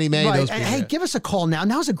Mac and Fannie Mae. Right. Those And, people, hey, give us a call now.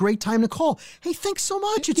 Now's a great time to call. Hey, thanks so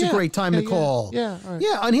much. It's a great time to call. Yeah. All right.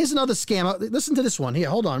 Yeah, and here's another scam. Listen to this one. Here,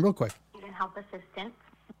 hold on real quick. Student help assistance.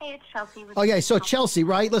 Hey, it's Chelsea. Oh, yeah, so Chelsea,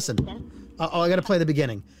 right? Listen. I got to play the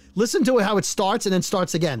beginning. Listen to how it starts and then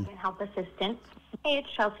starts again. Student help assistance. Hey, it's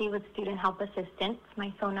Chelsea with Student Help Assistance.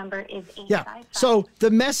 My phone number is 855. Yeah. So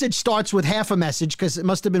the message starts with half a message because it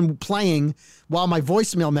must have been playing while my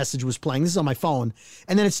voicemail message was playing. This is on my phone.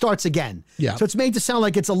 And then it starts again. Yeah. So it's made to sound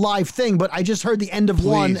like it's a live thing, but I just heard the end of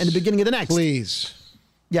one and the beginning of the next. Please.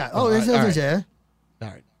 Yeah. All right. Yeah. All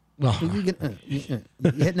right. Well, you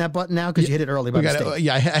hitting that button now because you hit it early by mistake.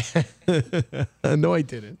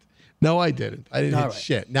 No, I didn't. I didn't hit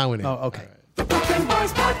shit. Now it is. Oh, okay. The Brooklyn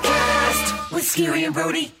Boys Podcast with Scary and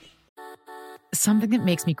Brody. Something that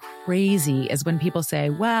makes me crazy is when people say,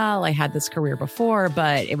 well, I had this career before,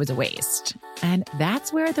 but it was a waste. And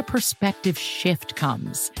that's where the perspective shift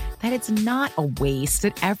comes, that it's not a waste,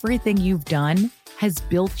 that everything you've done has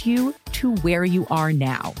built you to where you are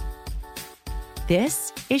now.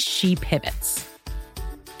 This is She Pivots,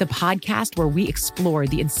 the podcast where we explore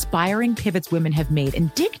the inspiring pivots women have made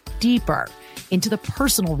and dig deeper into the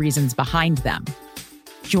personal reasons behind them.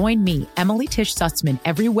 Join me, Emily Tish Sussman,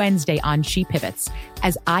 every Wednesday on She Pivots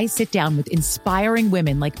as I sit down with inspiring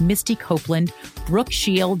women like Misty Copeland, Brooke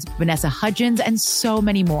Shields, Vanessa Hudgens, and so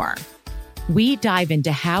many more. We dive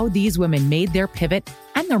into how these women made their pivot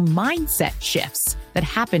and their mindset shifts that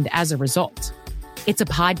happened as a result. It's a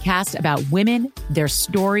podcast about women, their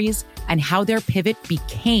stories, and how their pivot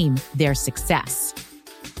became their success.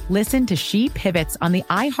 Listen to She Pivots on the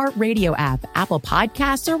iHeartRadio app, Apple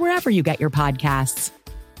Podcasts, or wherever you get your podcasts.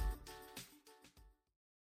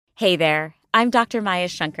 Hey there, I'm Dr. Maya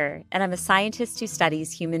Shankar, and I'm a scientist who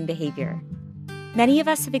studies human behavior. Many of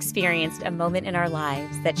us have experienced a moment in our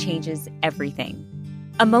lives that changes everything.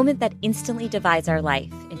 A moment that instantly divides our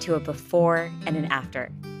life into a before and an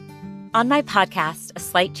after. On my podcast, A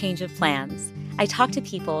Slight Change of Plans, I talk to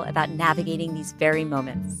people about navigating these very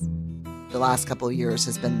moments. The last couple of years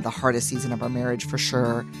has been the hardest season of our marriage for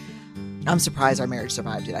sure. I'm surprised our marriage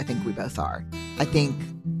survived it. I think we both are. I think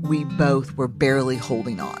we both were barely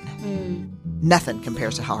holding on. Nothing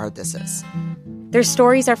compares to how hard this is. Their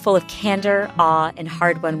stories are full of candor, awe, and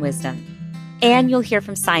hard-won wisdom. And you'll hear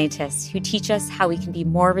from scientists who teach us how we can be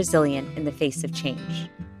more resilient in the face of change.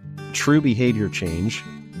 True behavior change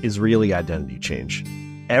is really identity change.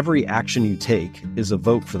 Every action you take is a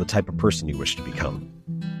vote for the type of person you wish to become.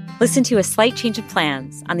 Listen to A Slight Change of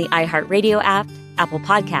Plans on the iHeartRadio app, Apple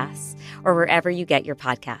Podcasts, or wherever you get your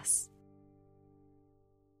podcasts.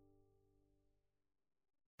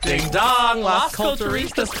 Ding dong, Las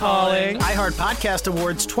Culturistas calling. iHeart Podcast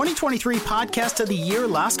Awards 2023 Podcast of the Year,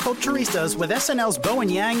 Las Culturistas, with SNL's Bowen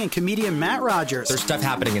Yang and comedian Matt Rogers. There's stuff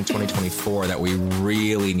happening in 2024 that we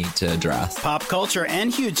really need to address. Pop culture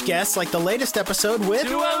and huge guests like the latest episode with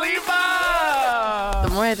Dua Lipa! The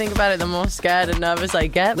more I think about it, the more scared and nervous I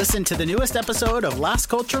get. Listen to the newest episode of Las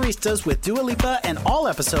Culturistas with Dua Lipa and all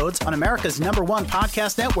episodes on America's #1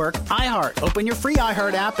 podcast network, iHeart. Open your free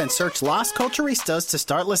iHeart app and search Las Culturistas to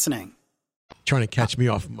start listening. Trying to catch me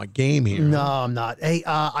off my game here. No, I'm not. Hey,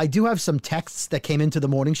 I do have some texts that came into the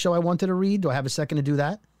morning show I wanted to read. Do I have a second to do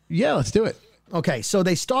that? Yeah, let's do it. Okay, so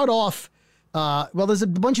they start off, well, there's a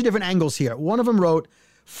bunch of different angles here. One of them wrote,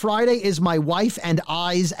 Friday is my wife and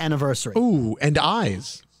I's anniversary. Ooh, and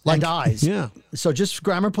I's. And I's. Yeah. So just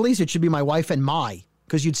grammar police, it should be my wife and my,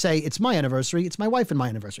 because you'd say it's my anniversary, it's my wife and my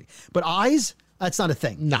anniversary. But I's, that's not a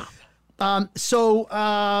thing. No.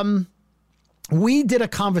 We did a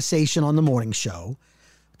conversation on the morning show.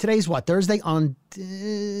 Today's what? Thursday? On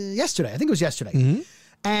yesterday. I think it was yesterday. Mm-hmm.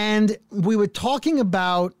 And we were talking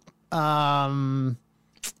about in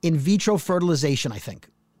vitro fertilization, I think.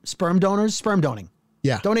 Sperm donors, sperm donating.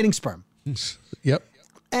 Yeah. Donating sperm. Yep.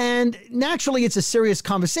 And naturally, it's a serious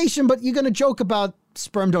conversation, but you're going to joke about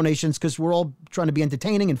sperm donations because we're all trying to be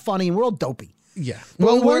entertaining and funny, and we're all dopey. Yeah.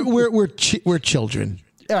 Well, we're children.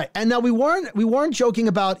 All right, and now we weren't joking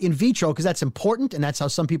about in vitro because that's important, and that's how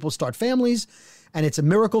some people start families, and it's a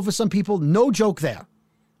miracle for some people. No joke there.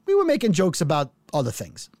 We were making jokes about other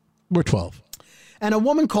things. We're 12. And a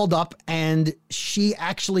woman called up, and she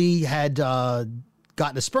actually had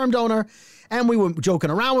gotten a sperm donor, and we were joking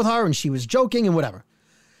around with her, and she was joking and whatever.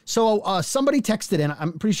 So somebody texted in.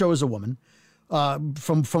 I'm pretty sure it was a woman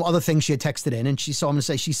from other things she had texted in, and she saw him to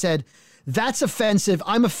say. She said, "That's offensive.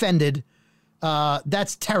 I'm offended.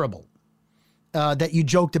 That's terrible that you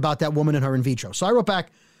joked about that woman and her in vitro." So I wrote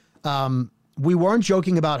back, we weren't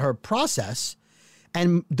joking about her process,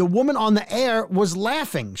 and the woman on the air was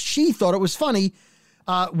laughing. She thought it was funny.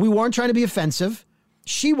 We weren't trying to be offensive.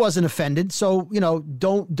 She wasn't offended. So,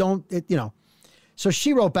 don't. So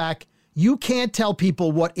she wrote back, "You can't tell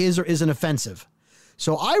people what is or isn't offensive."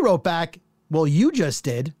 So I wrote back, "Well, you just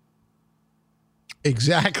did."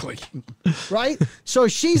 Exactly. Right? So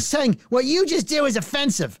she's saying, what you just did was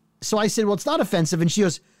offensive. So I said, well, it's not offensive. And she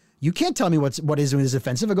goes, you can't tell me what is and is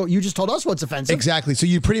offensive. I go, you just told us what's offensive. Exactly. So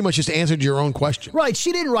you pretty much just answered your own question. Right.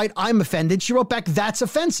 She didn't write, I'm offended. She wrote back, that's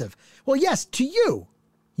offensive. Well, yes, to you.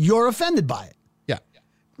 You're offended by it. Yeah.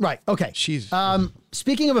 Right. Okay. She's.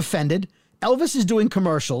 Speaking of offended, Elvis is doing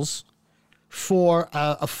commercials for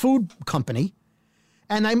a food company.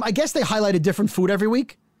 And I guess they highlighted different food every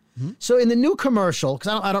week. Mm-hmm. So in the new commercial,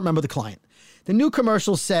 because I don't remember the client, the new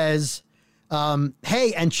commercial says,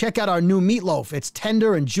 hey, and check out our new meatloaf. It's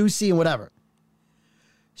tender and juicy and whatever.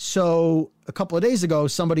 So a couple of days ago,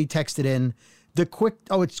 somebody texted in I'm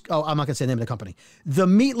not going to say the name of the company. The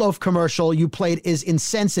meatloaf commercial you played is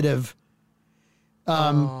insensitive.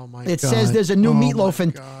 It says there's a new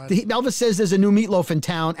meatloaf Elvis says there's a new meatloaf in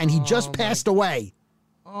town and he just passed away.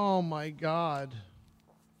 Oh, my God.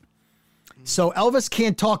 So Elvis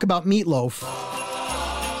can't talk about meatloaf.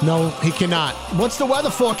 No, he cannot. What's the weather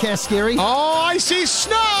forecast, Scary? Oh, I see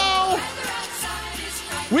snow.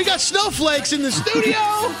 We got snowflakes in the studio.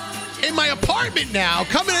 In my apartment now,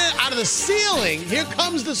 coming out of the ceiling. Here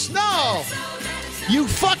comes the snow. You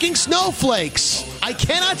fucking snowflakes. I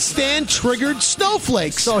cannot stand triggered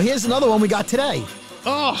snowflakes. So here's another one we got today.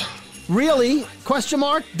 Oh. Really? Question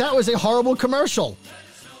mark? That was a horrible commercial.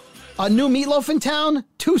 A new meatloaf in town?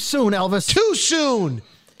 Too soon, Elvis. Too soon.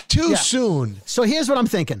 Too soon. So here's what I'm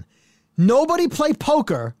thinking. Nobody play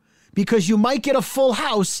poker because you might get a full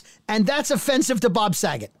house, and that's offensive to Bob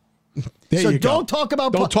Saget. So don't talk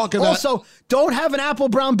about. Also, don't have an apple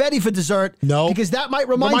brown Betty for dessert. No, because that might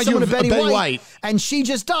remind someone of Betty White, and she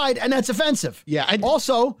just died, and that's offensive. Yeah. And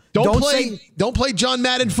also, don't play John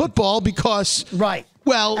Madden football because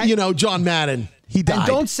Well, John Madden, he died.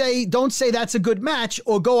 And don't say that's a good match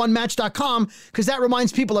or go on Match.com because that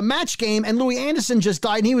reminds people of Match Game, and Louis Anderson just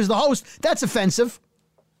died, and he was the host. That's offensive.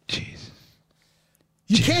 Jeez.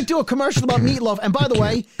 You can't do a commercial about meatloaf. And by the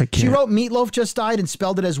way, she wrote meatloaf just died and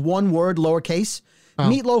spelled it as one word, lowercase. Oh.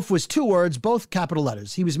 Meatloaf was 2 words, both capital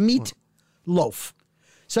letters. He was meat loaf.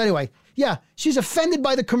 So anyway, yeah, she's offended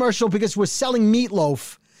by the commercial because we're selling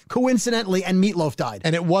meatloaf coincidentally, and meatloaf died.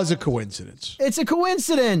 And it was a coincidence. It's a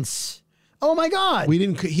coincidence. Oh my God. He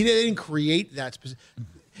didn't create that specific.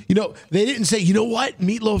 They didn't say, you know what?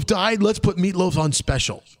 Meatloaf died. Let's put meatloaf on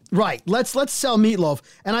special. Right. Let's sell meatloaf.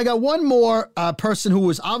 And I got one more person who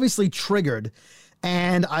was obviously triggered.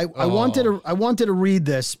 And I wanted to read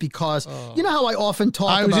this because you know how I often talk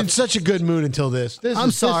about... I was in such a good mood until this.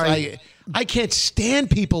 I'm sorry. I can't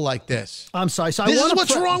stand people like this. I'm sorry. So this is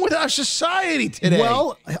what's wrong with our society today.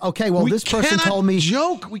 Well, okay. Well, this person told me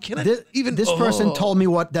joke. We cannot even. This person told me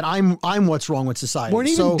that I'm what's wrong with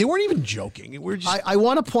society. They weren't even joking. We're just. I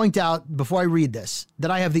want to point out before I read this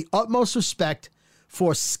that I have the utmost respect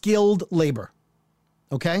for skilled labor.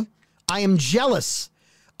 Okay, I am jealous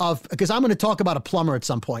because I'm going to talk about a plumber at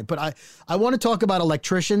some point, but I want to talk about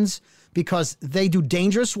electricians because they do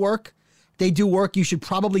dangerous work. They do work you should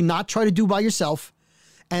probably not try to do by yourself.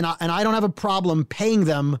 And I don't have a problem paying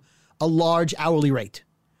them a large hourly rate.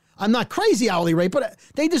 I'm not crazy hourly rate, but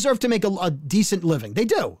they deserve to make a decent living. They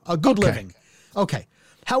do. A good living. Okay.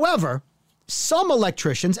 However, some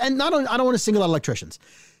electricians, and I don't want to single out electricians,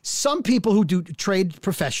 some people who do trade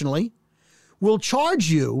professionally will charge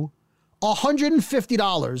you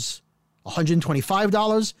 $150,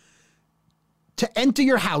 $125 to enter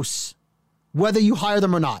your house, whether you hire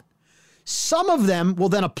them or not. Some of them will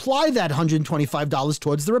then apply that $125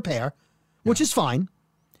 towards the repair, which is fine.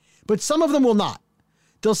 But some of them will not.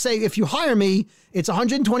 They'll say, if you hire me, it's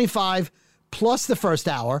 $125 plus the first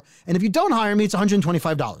hour. And if you don't hire me, it's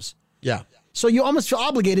 $125. Yeah. So you almost feel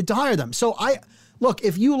obligated to hire them. So look,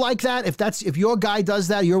 if you like that, if your guy does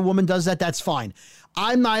that, your woman does that, that's fine.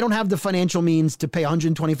 I don't have the financial means to pay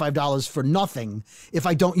 $125 for nothing if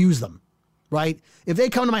I don't use them. Right? If they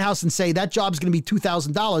come to my house and say that job's going to be $2,000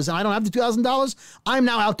 and I don't have the $2,000, I'm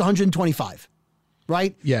now out to $125.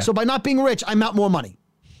 Right? Yeah. So by not being rich, I'm out more money.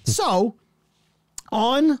 So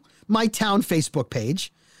on my town Facebook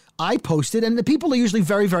page, I posted, and the people are usually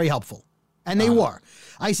very, very helpful. And they were.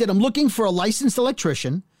 I said, I'm looking for a licensed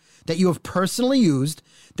electrician that you have personally used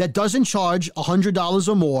that doesn't charge $100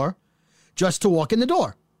 or more just to walk in the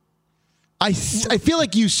door. I feel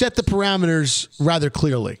like you set the parameters rather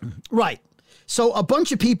clearly. Right. So a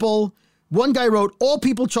bunch of people, one guy wrote, all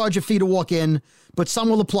people charge a fee to walk in, but some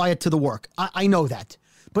will apply it to the work. I know that.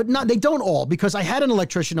 But they don't all, because I had an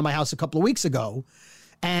electrician in my house a couple of weeks ago,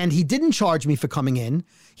 and he didn't charge me for coming in.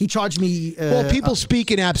 He charged me... people speak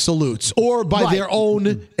in absolutes or by their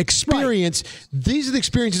own experience. Right. These are the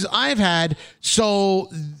experiences I've had, so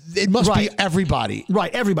it must be everybody.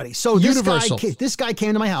 Right, everybody. So universal. This guy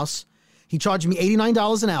came to my house. He charged me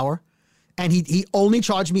 $89 an hour. And he only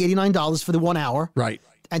charged me $89 for the 1 hour. Right.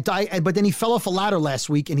 But then he fell off a ladder last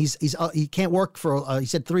week, and he can't work for he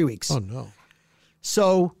said 3 weeks. Oh no!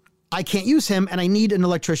 So I can't use him, and I need an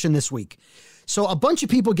electrician this week. So a bunch of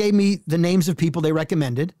people gave me the names of people they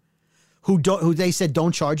recommended, who they said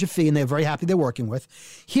don't charge a fee, and they're very happy they're working with.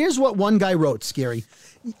 Here's what one guy wrote, Scary.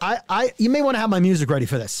 You may want to have my music ready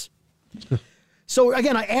for this. So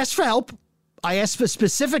again, I asked for help. I asked for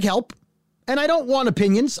specific help. And I don't want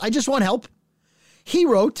opinions. I just want help. He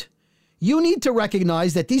wrote, you need to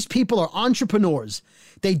recognize that these people are entrepreneurs.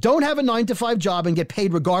 They don't have a 9-to-5 job and get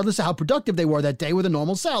paid regardless of how productive they were that day with a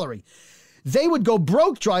normal salary. They would go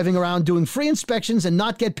broke driving around doing free inspections and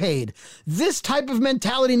not get paid. This type of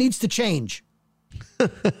mentality needs to change.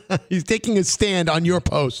 He's taking a stand on your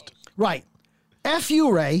post. Right. F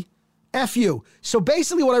you, Ray. F you. So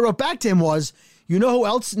basically what I wrote back to him was, you know who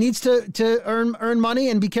else needs to earn money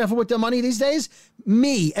and be careful with their money these days?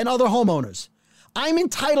 Me and other homeowners. I'm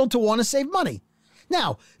entitled to want to save money.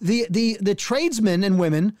 Now, the tradesmen and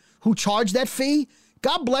women who charge that fee,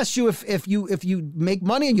 God bless you if you make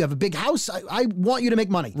money and you have a big house. I want you to make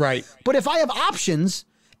money. Right. But if I have options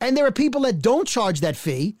and there are people that don't charge that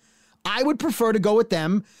fee, I would prefer to go with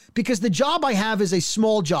them because the job I have is a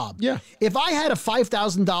small job. Yeah. If I had a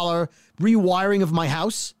 $5,000 rewiring of my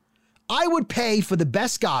house, I would pay for the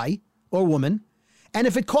best guy or woman. And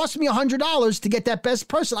if it cost me $100 to get that best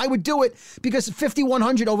person, I would do it because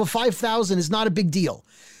 $5,100 over $5,000 is not a big deal.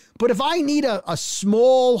 But if I need a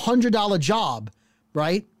small $100 job,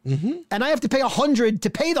 right? Mm-hmm. And I have to pay $100 to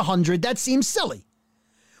pay the $100, that seems silly.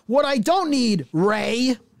 What I don't need,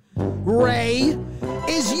 Ray,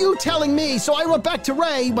 is you telling me. So I wrote back to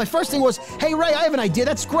Ray. My first thing was, hey, Ray, I have an idea.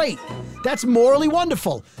 That's great. That's morally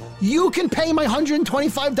wonderful. You can pay my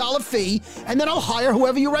 $125 fee, and then I'll hire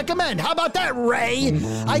whoever you recommend. How about that, Ray?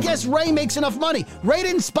 I guess Ray makes enough money. Ray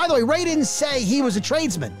didn't say he was a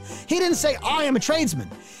tradesman. He didn't say, I am a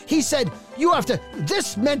tradesman. He said,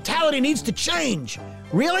 this mentality needs to change.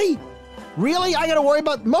 Really? Really? I got to worry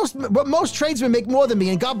about most tradesmen make more than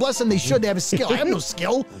me, and God bless them, they should. They have a skill. I have no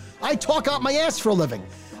skill. I talk out my ass for a living.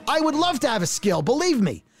 I would love to have a skill, believe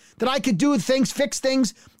me, that I could do things, fix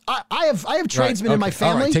things. I have tradesmen in my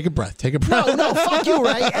family. All right, take a breath. No, fuck you,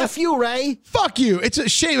 Ray. F you, Ray. Fuck you. It's a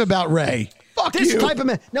shame about Ray. Fuck this you. Type of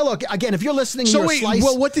man. Now, look, again, if you're listening, So you're wait, a slice,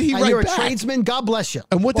 well, what did he and write you're back? a tradesman, God bless you.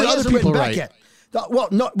 And what did he other hasn't written people back write?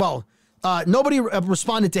 Yet. Nobody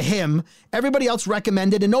responded to him. Everybody else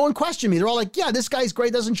recommended, and no one questioned me. They're all like, yeah, this guy's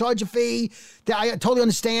great, doesn't charge a fee. I totally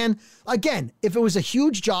understand. Again, if it was a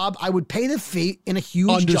huge job, I would pay the fee in a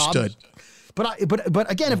huge job. Understood.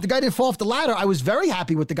 But again, if the guy didn't fall off the ladder, I was very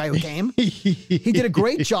happy with the guy who came. He did a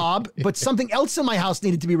great job, but something else in my house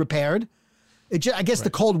needed to be repaired. I guess the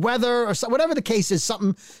cold weather or whatever the case is,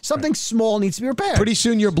 something small needs to be repaired. Pretty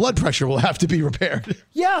soon your blood pressure will have to be repaired.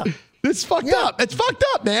 Yeah. It's fucked up. It's fucked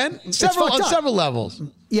up, man. On several levels.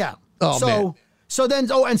 Yeah. Oh, man. So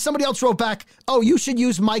then, and somebody else wrote back, you should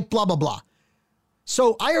use Mike, blah, blah, blah.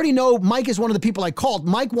 So I already know Mike is one of the people I called.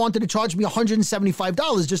 Mike wanted to charge me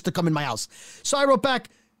 $175 just to come in my house. So I wrote back,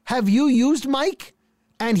 have you used Mike?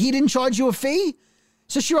 And he didn't charge you a fee?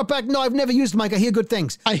 So she wrote back, no, I've never used Mike. I hear good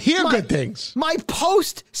things. Good things. My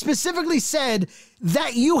post specifically said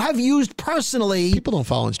that you have used personally. People don't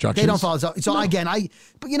follow instructions. They don't follow. So again,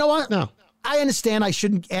 but you know what? No. I understand I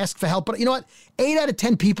shouldn't ask for help, but you know what? 8 out of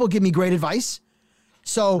 10 people give me great advice.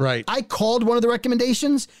 So I called one of the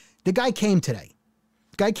recommendations. The guy came today.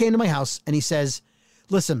 The guy came to my house and he says,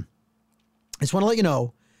 listen, I just want to let you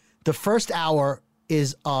know, the first hour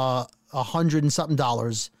is $100 and something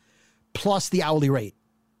plus the hourly rate.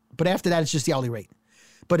 But after that, it's just the hourly rate.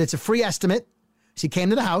 But it's a free estimate. So he came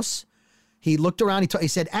to the house. He looked around. He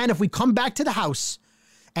said, and if we come back to the house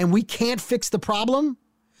and we can't fix the problem,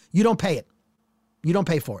 you don't pay it. You don't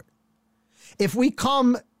pay for it. If we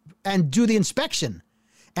come and do the inspection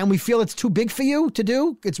and we feel it's too big for you to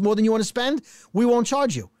do, it's more than you want to spend, we won't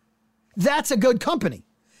charge you. That's a good company.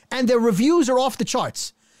 And their reviews are off the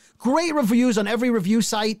charts. Great reviews on every review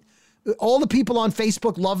site. All the people on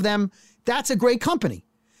Facebook love them. That's a great company.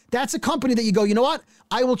 That's a company that you go, you know what?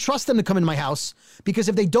 I will trust them to come in my house because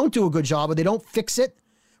if they don't do a good job or they don't fix it,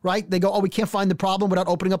 right? They go, we can't find the problem without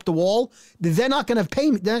opening up the wall. They're not going to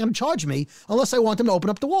pay me. They're not going to charge me unless I want them to open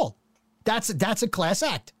up the wall. That's a class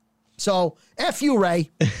act. So F you,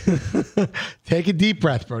 Ray. Take a deep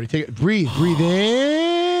breath, Brody. Breathe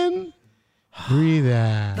in, breathe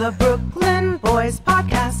out. The Brooklyn Boys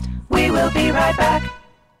Podcast. We will be right back.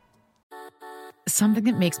 Something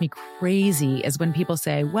that makes me crazy is when people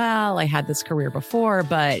say, well, I had this career before,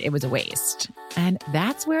 but it was a waste. And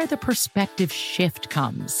that's where the perspective shift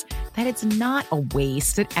comes, that it's not a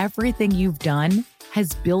waste, that everything you've done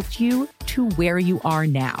has built you to where you are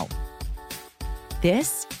now.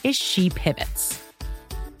 This is She Pivots,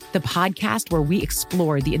 the podcast where we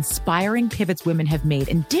explore the inspiring pivots women have made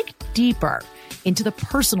and dig deeper into the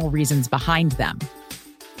personal reasons behind them.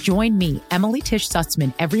 Join me, Emily Tish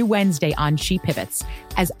Sussman, every Wednesday on She Pivots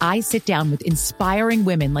as I sit down with inspiring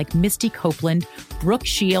women like Misty Copeland, Brooke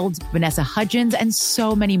Shields, Vanessa Hudgens, and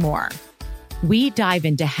so many more. We dive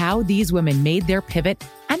into how these women made their pivot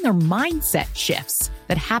and their mindset shifts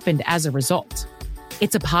that happened as a result.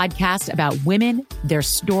 It's a podcast about women, their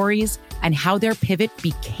stories, and how their pivot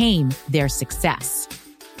became their success.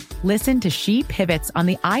 Listen to She Pivots on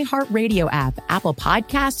the iHeartRadio app, Apple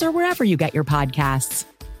Podcasts, or wherever you get your podcasts.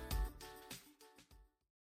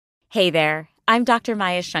 Hey there, I'm Dr.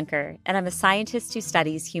 Maya Shankar, and I'm a scientist who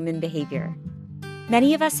studies human behavior.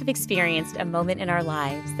 Many of us have experienced a moment in our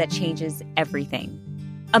lives that changes everything.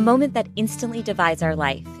 A moment that instantly divides our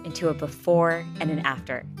life into a before and an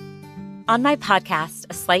after. On my podcast,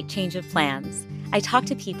 A Slight Change of Plans, I talk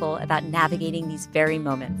to people about navigating these very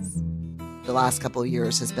moments. The last couple of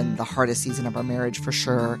years has been the hardest season of our marriage for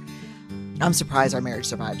sure. I'm surprised our marriage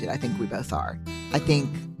survived it. I think we both are. I think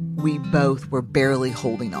we both were barely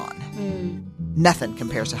holding on. Nothing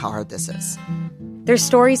compares to how hard this is. Their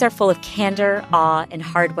stories are full of candor, awe, and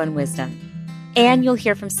hard-won wisdom. And you'll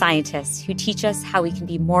hear from scientists who teach us how we can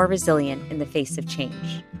be more resilient in the face of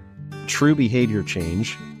change. True behavior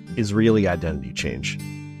change is really identity change.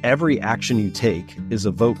 Every action you take is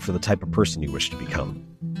a vote for the type of person you wish to become.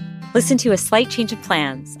 Listen to A Slight Change of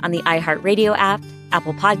Plans on the iHeartRadio app,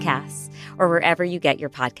 Apple Podcasts, or wherever you get your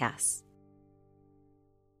podcasts.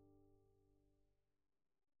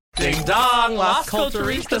 Ding dong, Las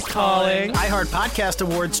Culturistas calling. iHeart Podcast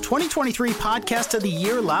Awards 2023 Podcast of the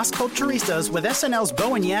Year, Las Culturistas, with SNL's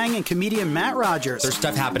Bowen Yang and comedian Matt Rogers. There's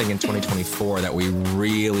stuff happening in 2024 that we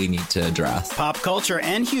really need to address. Pop culture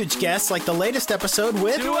and huge guests like the latest episode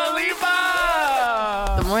with Dua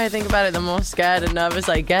Lipa! The more I think about it, the more scared and nervous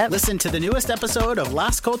I get. Listen to the newest episode of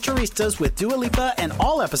Las Culturistas with Dua Lipa and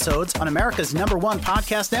all episodes on America's #1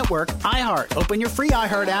 podcast network, iHeart. Open your free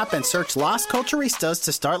iHeart app and search Las Culturistas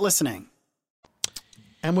to start listening.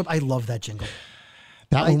 And I love that jingle.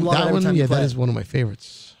 That one, yeah, that is one of my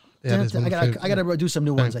favorites. Yeah, I gotta do some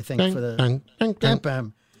new ones, I think, for the.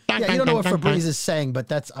 Yeah, you don't know what Febreze is saying,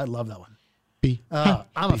 but I love that one.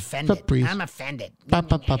 I'm offended. Febreze. I'm offended.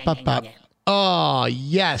 Oh,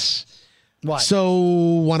 yes. What? So,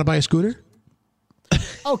 want to buy a scooter?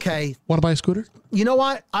 Okay. Want to buy a scooter? You know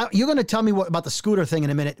what? You're going to tell me about the scooter thing in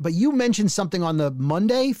a minute, but you mentioned something on the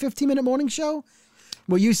Monday 15-minute morning show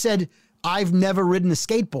where you said, I've never ridden a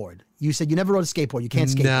skateboard. You said you never rode a skateboard. You can't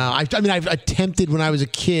skateboard. No, I've attempted when I was a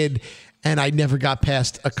kid, and I never got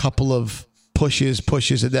past a couple of pushes,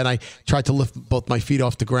 and then I tried to lift both my feet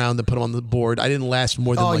off the ground and put them on the board. I didn't last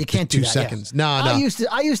more than you can't do 2 that, seconds. Yeah. No.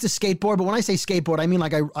 I used to skateboard, but when I say skateboard, I mean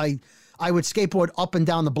like I would skateboard up and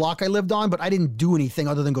down the block I lived on, but I didn't do anything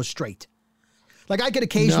other than go straight. Like I could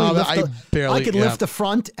occasionally lift the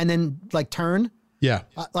front and then like turn. Yeah.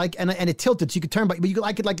 And it tilted, so you could turn, but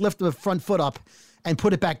I could like lift the front foot up and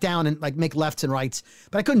put it back down and like make lefts and rights,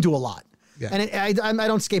 but I couldn't do a lot. Yeah. And I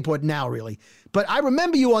don't skateboard now really, but I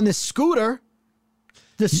remember you on this scooter.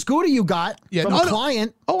 The scooter you got from a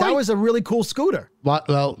client, that was a really cool scooter.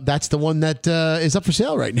 Well, that's the one that is up for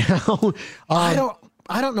sale right now. I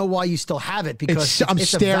don't know why you still have it because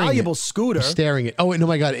it's a valuable scooter. I'm staring at it. Oh, wait, no,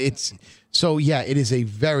 my God. It is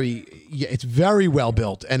it's very well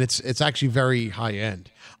built, and it's actually very high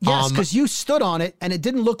end. Yes, because you stood on it, and it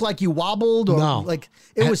didn't look like you wobbled or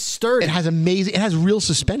it was sturdy. It has real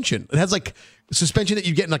suspension. It has like suspension that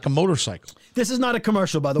you get in like a motorcycle. This is not a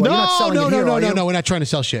commercial, by the way. You're not selling it here, are you? No, we're not trying to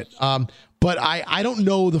sell shit. But I don't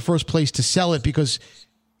know the first place to sell it because,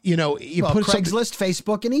 put Craigslist,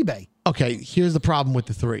 Facebook, and eBay. Okay, here's the problem with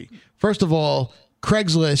the three. First of all,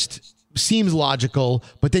 Craigslist seems logical,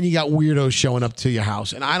 but then you got weirdos showing up to your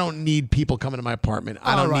house, and I don't need people coming to my apartment.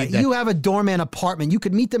 I don't need that. You have a doorman apartment. You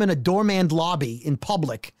could meet them in a doorman lobby in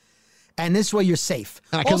public, and this way you're safe.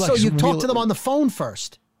 Also, you talk to them on the phone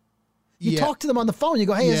first. You talk to them on the phone. You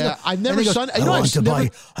go, "Hey, I've never done. I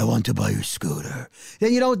want to buy your scooter."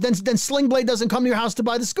 Then Sling Blade doesn't come to your house to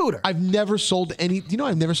buy the scooter. I've never sold any.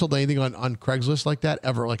 I've never sold anything on Craigslist like that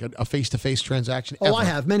ever, like a face-to-face transaction. Oh, I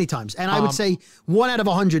have many times, and I would say 1 out of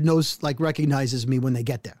 100 recognizes me when they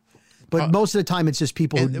get there. But most of the time, it's just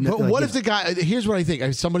people. What if the guy? Here's what I think: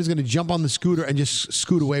 if somebody's going to jump on the scooter and just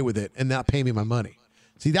scoot away with it and not pay me my money.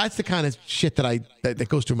 See, that's the kind of shit that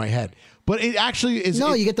goes through my head. But it actually is.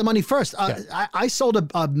 No, you get the money first. I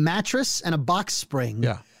sold a mattress and a box spring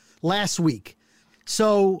last week.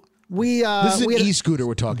 So this is an e-scooter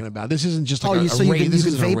we're talking about. This isn't just like a razor. You can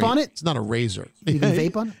vape on it? It's not a razor. You can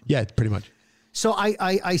vape on it? Yeah, pretty much. So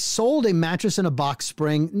I sold a mattress and a box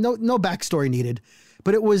spring. No backstory needed,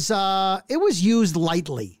 but it was used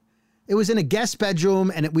lightly. It was in a guest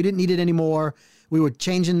bedroom, and we didn't need it anymore. We were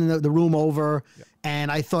changing the room over. Yeah.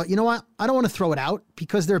 And I thought, you know what? I don't want to throw it out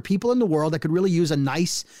because there are people in the world that could really use a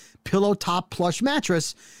nice pillow top plush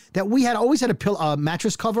mattress that we had always had a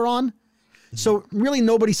mattress cover on. So really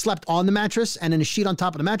nobody slept on the mattress and then a sheet on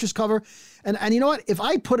top of the mattress cover. And you know what? If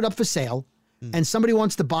I put it up for sale and somebody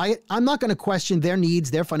wants to buy it, I'm not going to question their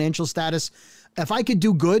needs, their financial status. If I could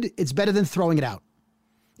do good, it's better than throwing it out.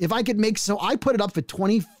 If I could I put it up for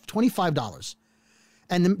 $25.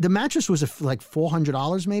 And the mattress was like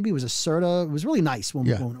 $400 maybe. It was a Serta. It was really nice when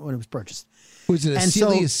it was purchased. Was it a And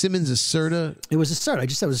Sealy so- Simmons a Serta? It was a Serta. I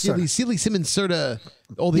just said it was a Serta. Sealy Simmons Serta,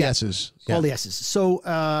 all the S's. Yeah. All the S's. So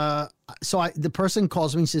the person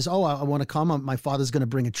calls me and says, "Oh, I want to come. My father's going to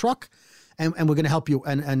bring a truck, and we're going to help you.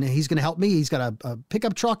 And he's going to help me. He's got a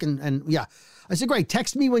pickup truck, and yeah." I said, "Great.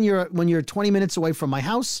 Text me when you're 20 minutes away from my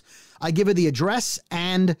house." I give her the address,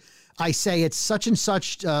 and I say it's such and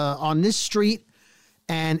such on this street,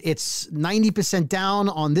 and it's 90% down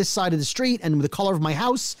on this side of the street, and the color of my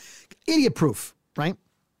house, idiot proof, right?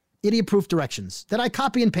 Idiot proof directions that I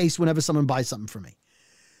copy and paste whenever someone buys something from me.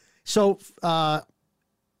 So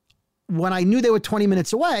when I knew they were 20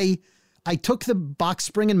 minutes away, I took the box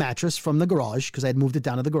spring and mattress from the garage because I had moved it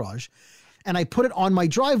down to the garage, and I put it on my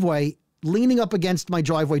driveway, leaning up against my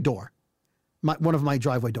driveway door, one of my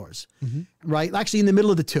driveway doors, right? Actually, in the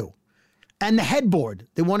middle of the two. And the headboard.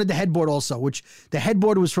 They wanted the headboard also, which the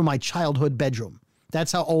headboard was from my childhood bedroom.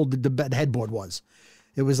 That's how old the headboard was.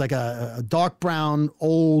 It was like a dark brown,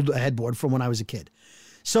 old headboard from when I was a kid.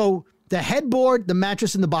 So the headboard, the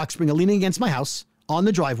mattress, and the box spring are leaning against my house on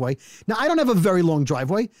the driveway. Now, I don't have a very long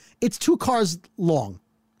driveway. It's 2 cars long,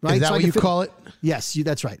 right? Is that so what you call it? Yes,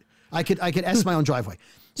 that's right. I could S my own driveway.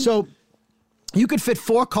 So you could fit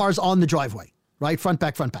 4 cars on the driveway, right? Front,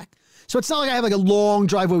 back, front, back. So it's not like I have like a long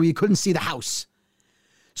driveway where you couldn't see the house.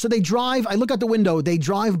 So they drive, I look out the window, they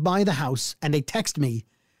drive by the house and they text me.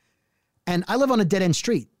 And I live on a dead end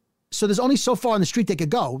street. So there's only so far on the street they could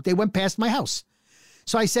go. They went past my house.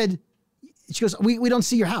 So I said, she goes, we don't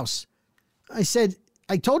see your house. I said,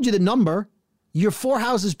 I told you the number. You're 4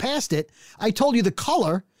 houses past it. I told you the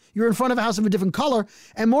color. You're in front of a house of a different color.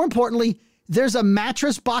 And more importantly, there's a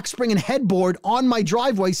mattress, box spring, and headboard on my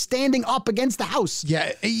driveway standing up against the house.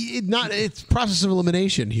 Yeah, it's process of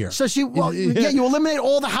elimination here. So you eliminate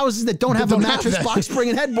all the houses that don't have a mattress, box spring,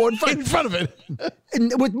 and headboard in front of it.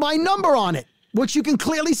 And with my number on it, which you can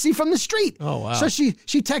clearly see from the street. Oh, wow. So she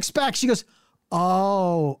texts back. She goes,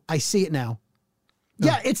 "Oh, I see it now."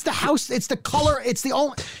 Yeah, it's the house. It's the color. It's the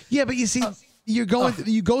only. Yeah, but you see, you go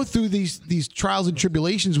through these trials and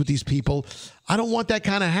tribulations with these people. I don't want that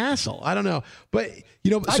kind of hassle. I don't know, but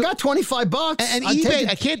I got $25 and eBay.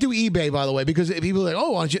 I can't do eBay, by the way, because people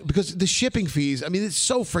are like, because the shipping fees. I mean, it's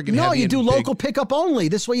so freaking. No, heavy you and do big. local pickup only.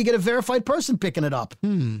 This way, you get a verified person picking it up.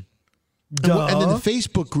 And then the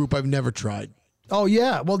Facebook group, I've never tried. Oh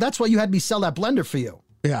yeah, well that's why you had me sell that blender for you.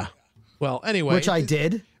 Yeah. Well, anyway, which I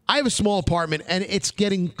did. I have a small apartment and it's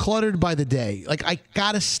getting cluttered by the day. Like, I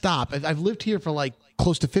gotta stop. I've lived here for like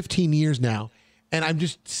close to 15 years now, and I'm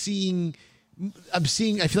just seeing. I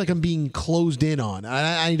feel like I'm being closed in on.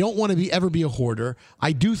 I don't want to ever be a hoarder.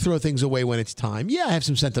 I do throw things away when it's time. Yeah, I have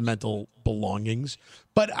some sentimental belongings,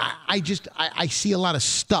 but I see a lot of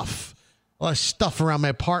stuff around my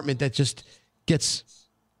apartment that just gets,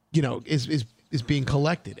 is being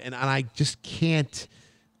collected, and I just can't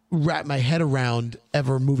wrap my head around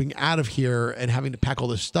ever moving out of here and having to pack all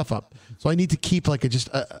this stuff up. So I need to keep like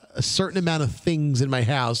a certain amount of things in my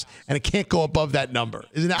house, and it can't go above that number.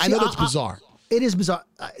 I know that's bizarre. It is bizarre.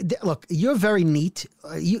 Look, you're very neat.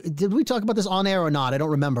 Did we talk about this on air or not? I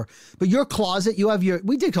don't remember. But your closet,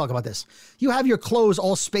 we did talk about this. You have your clothes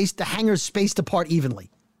all spaced, the hangers spaced apart evenly.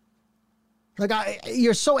 Like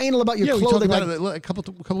you're so anal about your clothing. We talked about it a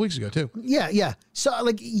couple weeks ago too. Yeah. So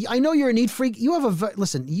like, I know you're a neat freak. You have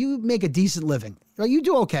listen. You make a decent living. Right? You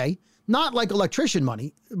do okay. Not like electrician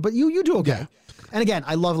money, but you do okay. Yeah. And again,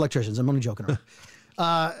 I love electricians. I'm only joking around.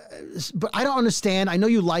 But I don't understand. I know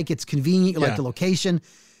you it's convenient. You like the location.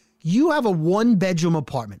 You have a 1-bedroom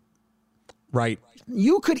apartment. Right.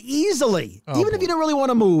 You could easily, even if you don't really want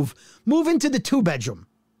to move into the 2-bedroom.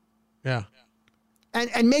 Yeah.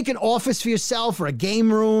 And make an office for yourself or a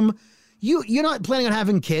game room. You're not planning on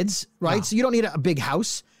having kids, right? No. So you don't need a big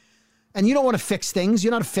house. And you don't want to fix things.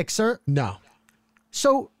 You're not a fixer. No.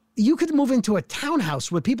 So you could move into a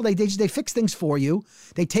townhouse where people, they fix things for you.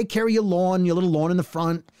 They take care of your lawn, your little lawn in the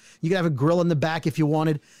front. You could have a grill in the back if you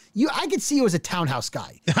wanted. I could see you as a townhouse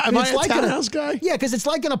guy. Am I a townhouse guy? Yeah, because it's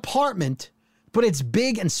like an apartment, but it's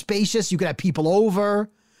big and spacious. You could have people over.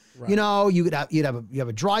 Right. You have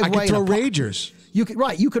a driveway. I could throw ragers. You could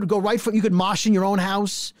go you could mosh in your own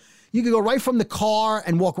house. You could go right from the car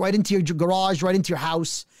and walk right into your garage, right into your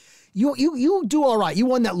house. You do all right. You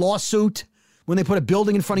won that lawsuit when they put a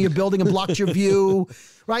building in front of your building and blocked your view,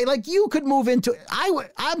 right? Like you could move into.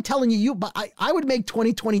 I'm telling you, I would make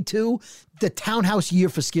 2022 the townhouse year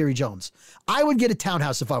for Scary Jones. I would get a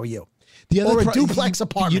townhouse if I were you. Or a duplex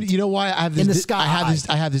apartment. You know why I have this? In the sky.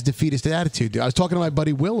 I have this defeatist attitude. I was talking to my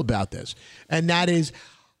buddy Will about this, and that is,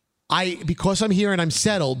 because I'm here and I'm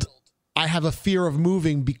settled, I have a fear of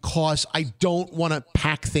moving because I don't want to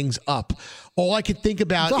pack things up. All I can think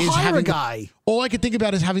about is having All I can think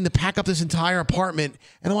about is having to pack up this entire apartment,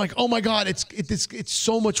 and I'm like, oh my god, it's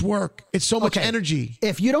so much work, it's so much energy.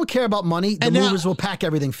 If you don't care about money, the movers will pack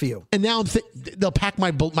everything for you. And now they'll pack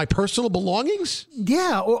my personal belongings.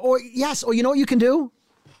 Yeah, or you know what you can do?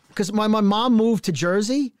 Because my mom moved to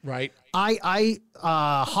Jersey. Right. I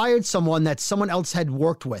hired someone that someone else had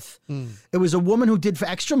worked with. It was a woman who did for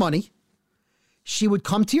extra money. She would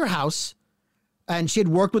come to your house, and she had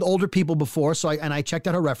worked with older people before. So I checked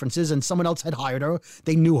out her references, and someone else had hired her.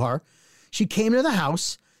 They knew her. She came to the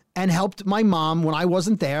house and helped my mom when I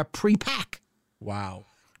wasn't there pre-pack. Wow.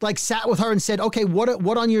 Like sat with her and said, okay,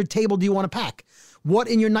 what on your table do you want to pack? What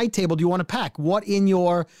in your night table do you want to pack? What in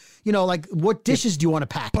your, like what dishes do you want to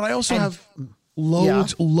pack? But I also have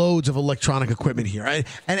loads of electronic equipment here.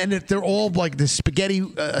 And they're all like the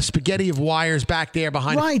spaghetti of wires back there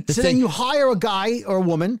behind. Right. So then you hire a guy or a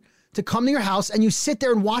woman to come to your house and you sit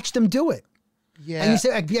there and watch them do it. Yeah. And you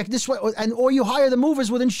say, yeah, this way, or you hire the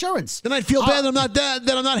movers with insurance. Then I feel bad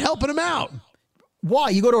that I'm not helping them out. Why?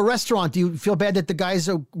 You go to a restaurant. Do you feel bad that the guys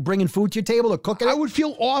are bringing food to your table or cooking it?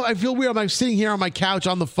 I feel weird. I'm sitting here on my couch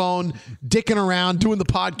on the phone, dicking around, doing the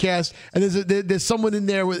podcast, and there's someone in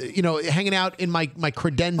there with hanging out in my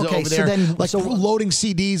credenza over there, loading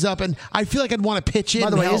CDs up, and I feel like I'd want to pitch in.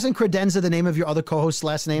 By the way, isn't credenza the name of your other co-host's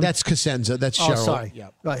last name? That's Cosenza. That's Cheryl. Oh, sorry. Yeah.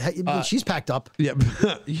 Right. She's packed up. Yeah,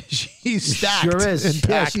 she's stacked. Sure is. And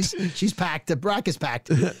packed. Yeah, she's packed. The brack is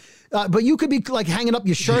packed. But you could be like hanging up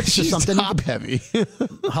your shirts or something. Top heavy.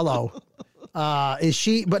 Hello. Is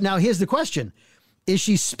she? But now here's the question: is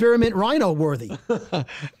she spearmint rhino worthy?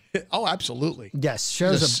 Oh, absolutely. Yes,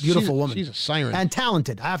 Cher's a beautiful woman. She's a siren and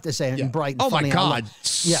talented. I have to say, and bright. And oh funny. my god.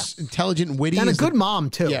 Yeah, intelligent and witty, and a good mom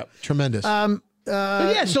too. Yeah, tremendous. But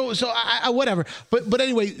yeah, so I whatever. But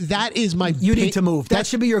anyway, that is my. You need to move. That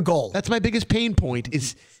should be your goal. That's my biggest pain point.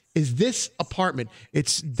 Is this apartment?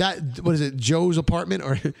 It's that. What is it? Joe's apartment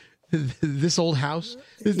or? This old house?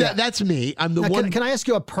 That's me. I'm the one. Can I ask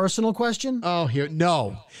you a personal question? Oh, here.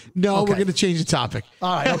 No, we're going to change the topic.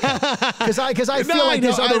 All right, okay. Because I feel like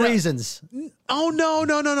there's other reasons. Oh, no.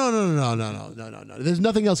 There's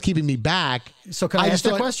nothing else keeping me back. So can I ask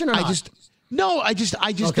that question or not? I just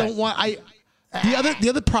don't want. The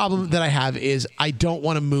other problem that I have is I don't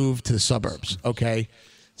want to move to the suburbs. Okay.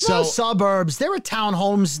 No suburbs. There are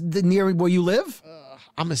townhomes near where you live.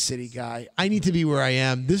 I'm a city guy. I need to be where I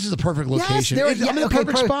am. This is the perfect location. I'm in the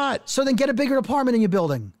perfect spot. So then get a bigger apartment in your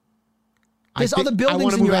building. There's other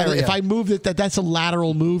buildings in your area. If I move that's a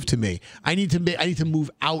lateral move to me. I need to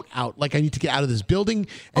move out. Like I need to get out of this building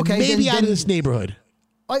and maybe out of this neighborhood.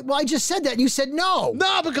 Well, I just said that, and you said no.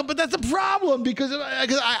 No, but that's a problem because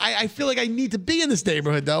I feel like I need to be in this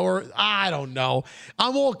neighborhood, though, or I don't know.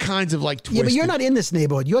 I'm all kinds of like twisted. Yeah, but you're not in this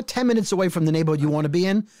neighborhood. You're 10 minutes away from the neighborhood you want to be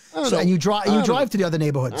in, and you drive to the other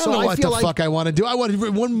neighborhood. I don't know what the fuck I want to do. I want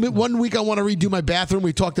one week. I want to redo my bathroom.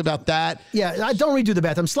 We talked about that. Yeah, I don't redo the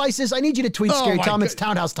bathroom. Slices. I need you to tweet Scary Tom. It's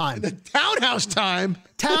Townhouse time. Townhouse time.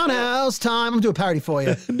 Townhouse time. I'm gonna do a parody for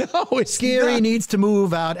you. No, it's Scary not. needs to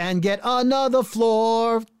move out and get another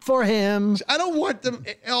floor for him. I don't want them.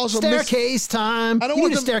 Also, staircase time. I don't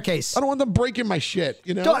want a staircase. I don't want them breaking my shit.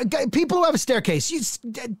 People who have a staircase, you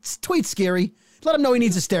tweet Scary. Let him know he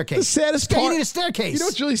needs a staircase. The saddest part. You need a staircase. You know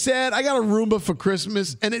what's really sad? I got a Roomba for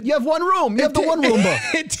Christmas, and you have one room. You have the one Roomba.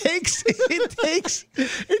 It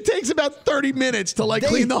takes about 30 minutes to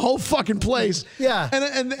clean the whole fucking place. Yeah,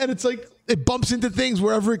 and it's like it bumps into things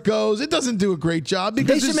wherever it goes. It doesn't do a great job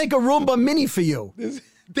because they should make a Roomba mini for you.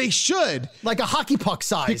 They should, like a hockey puck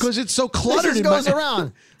size, because it's so cluttered. It goes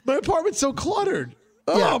around. My apartment's so cluttered.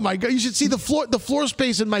 Oh my god! You should see the floor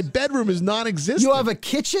space in my bedroom is non-existent. You have a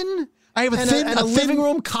kitchen. I have a living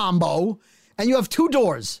room combo, and you have two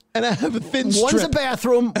doors. And I have a thin strip. One's a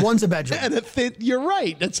bathroom, one's a bedroom. And a thin, you're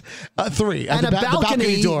right. That's three. And the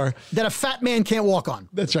balcony door that a fat man can't walk on.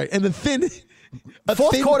 That's right. And the thin...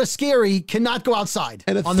 Fourth quarter Scary cannot go outside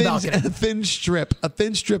on the balcony. And a thin strip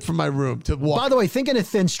from my room to walk. By the way, thinking of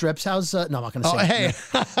thin strips, how's... no, I'm not going to say hey.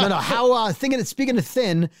 No. How, speaking of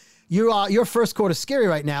thin, you're first quarter Scary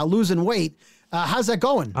right now, losing weight. How's that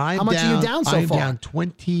going? How much are you down so far? I'm down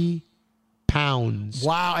 20 pounds.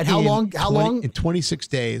 Wow. And how long? In 26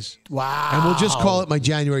 days. Wow. And we'll just call it my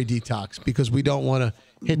January detox because we don't want to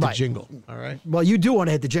hit the jingle. All right. Well, you do want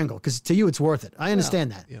to hit the jingle because to you it's worth it. I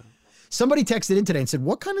understand that. Yeah. Somebody texted in today and said,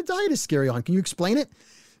 "What kind of diet is Scary on? Can you explain it?"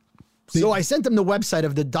 So I sent them the website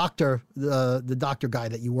of the doctor, the doctor guy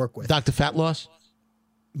that you work with. Dr. Fat Loss?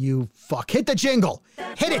 You fuck. Hit the jingle.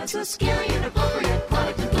 Hit it. That's a scary and appropriate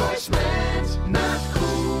product endorsement. Not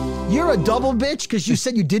cool. You're a double bitch because you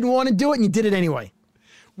said you didn't want to do it and you did it anyway.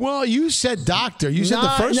 Well, you said doctor. You said the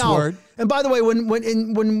first word. And by the way,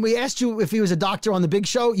 when we asked you if he was a doctor on the Big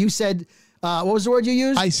Show, you said, what was the word you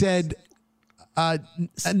used? I said,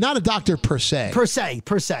 not a doctor per se. Per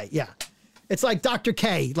se, yeah. It's like Dr.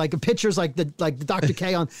 K, like a pitcher's like the Dr.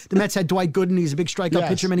 K on the Mets had Dwight Gooden. He's a big strikeout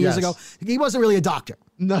pitcher many years ago. He wasn't really a doctor.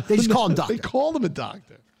 No, they just called him doctor. They called him a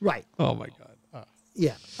doctor. Right. Oh my God.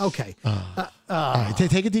 Yeah. Okay. All right,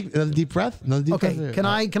 take another deep breath. Another deep breath.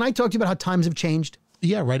 Okay. Can I talk to you about how times have changed?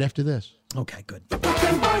 Yeah, right after this. Okay, good. The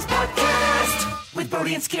Brooklyn Boys Podcast with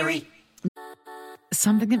Brody and Scary.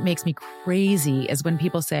 Something that makes me crazy is when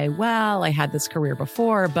people say, well, I had this career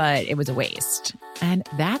before, but it was a waste. And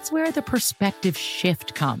that's where the perspective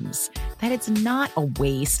shift comes, that it's not a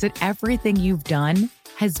waste, that everything you've done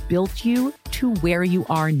has built you to where you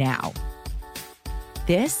are now.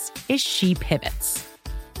 This is She Pivots,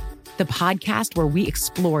 the podcast where we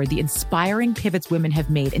explore the inspiring pivots women have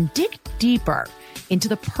made and dig deeper into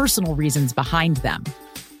the personal reasons behind them.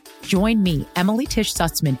 Join me, Emily Tish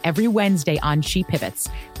Sussman, every Wednesday on She Pivots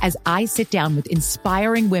as I sit down with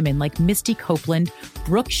inspiring women like Misty Copeland,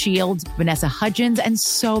 Brooke Shields, Vanessa Hudgens, and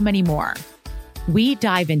so many more. We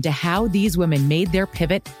dive into how these women made their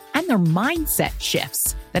pivot and their mindset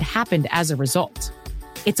shifts that happened as a result.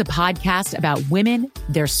 It's a podcast about women,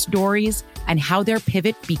 their stories, and how their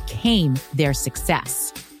pivot became their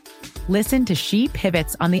success. Listen to She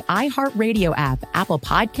Pivots on the iHeartRadio app, Apple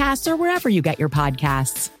Podcasts, or wherever you get your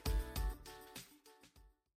podcasts.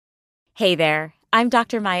 Hey there, I'm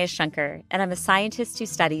Dr. Maya Shankar, and I'm a scientist who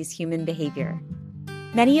studies human behavior.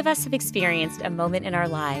 Many of us have experienced a moment in our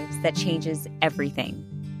lives that changes everything.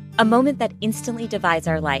 A moment that instantly divides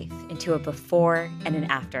our life into a before and an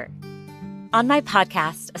after. On my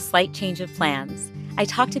podcast, A Slight Change of Plans, I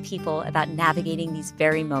talk to people about navigating these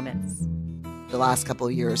very moments. The last couple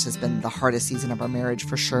of years has been the hardest season of our marriage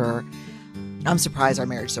for sure. I'm surprised our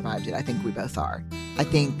marriage survived it. I think we both are. I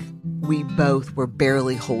think we both were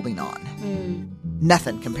barely holding on.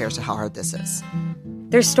 Nothing compares to how hard this is.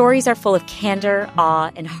 Their stories are full of candor,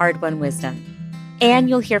 awe, and hard-won wisdom. And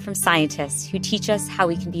you'll hear from scientists who teach us how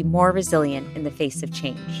we can be more resilient in the face of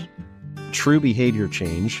change. True behavior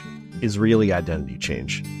change is really identity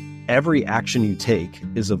change. Every action you take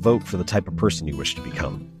is a vote for the type of person you wish to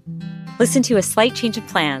become. Listen to A Slight Change of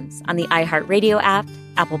Plans on the iHeartRadio app,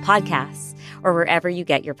 Apple Podcasts, or wherever you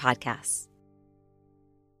get your podcasts.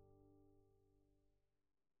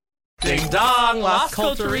 Ding dong, Las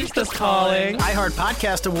Culturistas calling. iHeart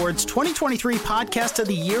Podcast Awards 2023 Podcast of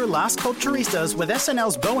the Year, Las Culturistas, with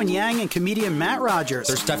SNL's Bowen Yang and comedian Matt Rogers.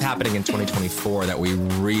 There's stuff happening in 2024 that we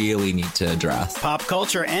really need to address. Pop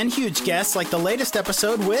culture and huge guests like the latest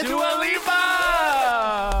episode with Dua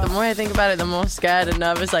Lipa! The more I think about it, the more scared and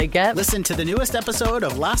nervous I get. Listen to the newest episode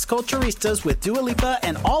of Las Culturistas with Dua Lipa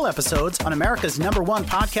and all episodes on America's #1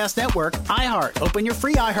 podcast network, iHeart. Open your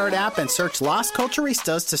free iHeart app and search Las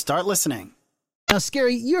Culturistas to start listening. Now,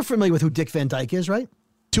 Scary, you're familiar with who Dick Van Dyke is, right?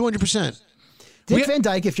 200%. Dick Van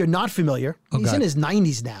Dyke, if you're not familiar, he's in his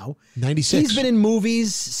 90s now. 96. He's been in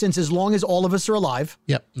movies since as long as all of us are alive.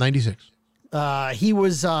 Yep, 96. He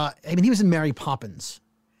was in Mary Poppins.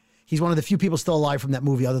 He's one of the few people still alive from that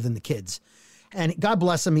movie other than the kids. And God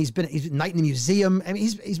bless him, he's been Night in the Museum. I mean,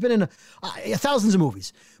 he's been in thousands of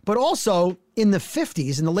movies. But also in the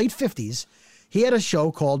 50s, in the late 50s, he had a show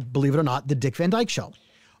called, believe it or not, The Dick Van Dyke Show.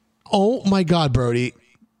 Oh my God, Brody.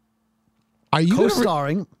 Are you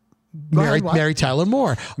co-starring Mary Tyler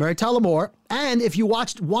Moore? Mary Tyler Moore. And if you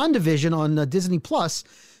watched WandaVision on Disney Plus,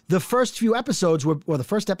 the first few episodes the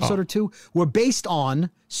first episode or two were based on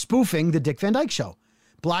spoofing the Dick Van Dyke Show.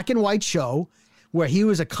 Black and white show where he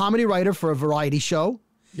was a comedy writer for a variety show.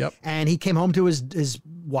 Yep. And he came home to his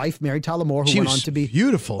wife, Mary Tyler Moore, who went on to be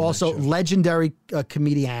beautiful. Also legendary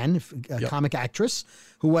comedian, comic actress,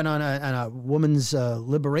 who went on a woman's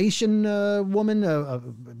liberation woman,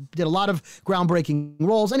 did a lot of groundbreaking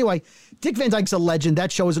roles. Anyway, Dick Van Dyke's a legend.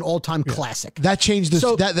 That show is an all-time classic. That changed this.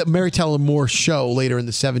 That Mary Tyler Moore show later in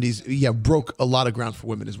the 70s, broke a lot of ground for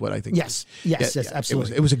women is what I think. Yes,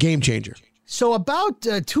 absolutely. It was a game changer. So about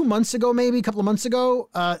 2 months ago, maybe a couple of months ago,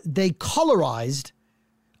 they colorized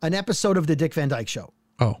an episode of the Dick Van Dyke Show.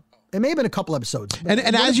 Oh. It may have been a couple episodes. And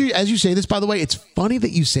as you say this, by the way, it's funny that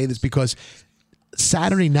you say this because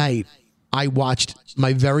Saturday night I watched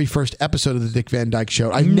my very first episode of the Dick Van Dyke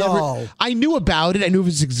Show. I knew about it. I knew of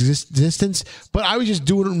its existence, but I was just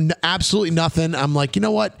doing absolutely nothing. I'm like, you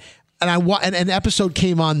know what? and an episode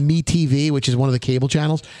came on MeTV, which is one of the cable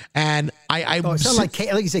channels, and it sounded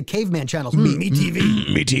like you said caveman channels.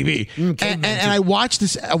 MeTV. MeTV. And I watched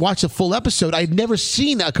this. I watched a full episode. I'd never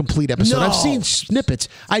seen a complete episode. No. I've seen snippets.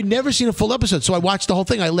 I'd never seen a full episode, so I watched the whole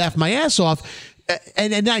thing. I laughed my ass off,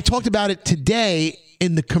 and then I talked about it today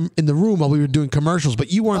in the room while we were doing commercials.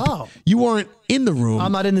 But you weren't. You weren't in the room.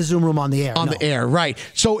 I'm not in the Zoom room on the air. The air, right?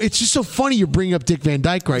 So it's just so funny you're bringing up Dick Van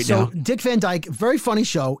Dyke now. So Dick Van Dyke, very funny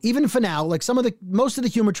show. Even for now, like most of the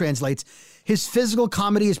humor translates. His physical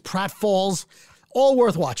comedy, his pratfalls, all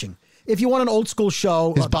worth watching. If you want an old school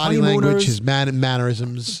show, his body language, his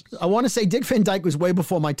mannerisms. I want to say Dick Van Dyke was way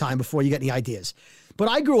before my time, before you get any ideas. But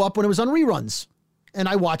I grew up when it was on reruns, and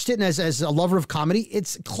I watched it, and as a lover of comedy,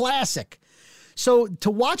 it's classic. So to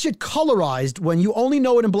watch it colorized when you only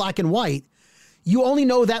know it in black and white, you only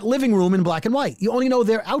know that living room in black and white. You only know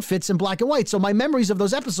their outfits in black and white. So my memories of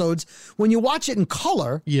those episodes, when you watch it in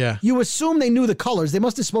color, you assume they knew the colors. They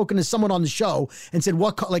must have spoken to someone on the show and said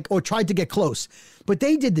or tried to get close. But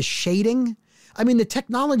they did the shading. I mean, the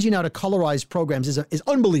technology now to colorize programs is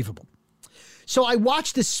unbelievable. So I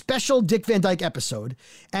watched this special Dick Van Dyke episode,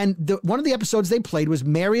 and one of the episodes they played was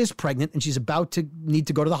Mary is pregnant and she's about to need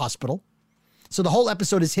to go to the hospital. So the whole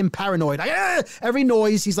episode is him paranoid. Every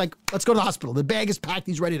noise, he's like, let's go to the hospital. The bag is packed.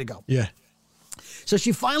 He's ready to go. Yeah. So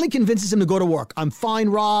she finally convinces him to go to work. I'm fine,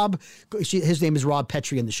 Rob. His name is Rob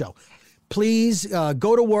Petrie in the show. Please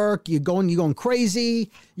go to work. You're going crazy.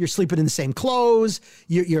 You're sleeping in the same clothes.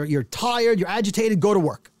 You're tired. You're agitated. Go to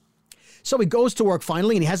work. So he goes to work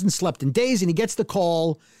finally, and he hasn't slept in days, and he gets the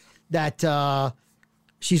call that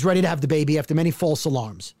she's ready to have the baby after many false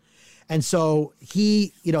alarms. And so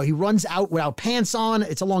he runs out without pants on.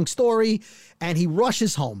 It's a long story, and he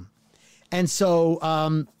rushes home. And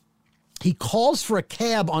so he calls for a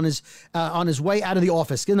cab on his way out of the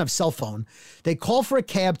office. He doesn't have a cell phone. They call for a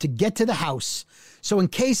cab to get to the house. So in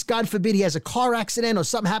case, God forbid, he has a car accident or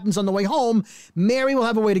something happens on the way home, Mary will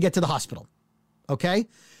have a way to get to the hospital. Okay?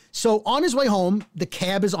 So on his way home, the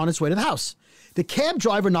cab is on its way to the house. The cab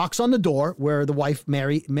driver knocks on the door where the wife,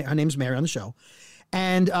 Mary, her name's Mary on the show.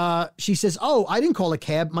 And she says, oh, I didn't call a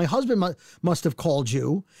cab. My husband must have called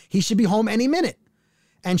you. He should be home any minute.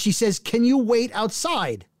 And she says, can you wait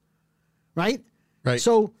outside? Right? Right.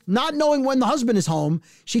 So not knowing when the husband is home,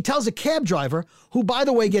 she tells a cab driver, who, by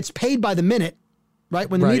the way, gets paid by the minute, right?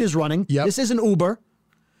 When the meter's running. Yep. This isn't Uber.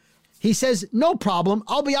 He says, no problem.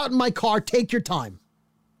 I'll be out in my car. Take your time.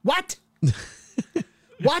 What?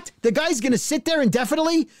 What? The guy's going to sit there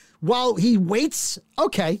indefinitely while he waits?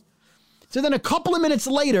 Okay. So then a couple of minutes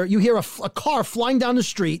later, you hear a car flying down the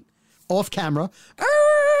street, off camera,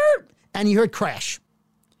 and you hear it crash.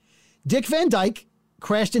 Dick Van Dyke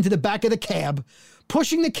crashed into the back of the cab,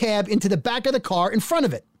 pushing the cab into the back of the car in front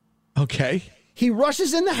of it. Okay. He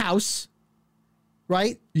rushes in the house,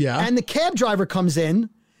 right? Yeah. And the cab driver comes in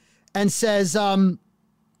and says,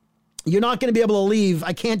 you're not going to be able to leave.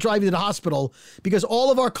 I can't drive you to the hospital because all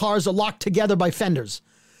of our cars are locked together by fenders.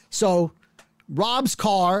 So Rob's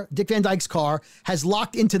car, Dick Van Dyke's car, has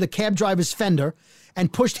locked into the cab driver's fender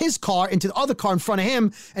and pushed his car into the other car in front of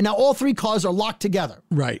him, and now all three cars are locked together.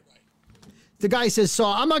 Right. The guy says, so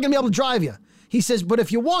I'm not going to be able to drive you. He says, but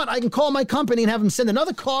if you want, I can call my company and have them send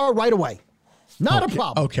another car right away. Not a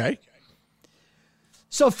problem. Okay.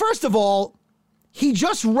 So first of all, he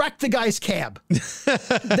just wrecked the guy's cab.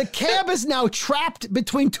 The cab is now trapped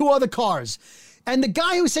between two other cars. And the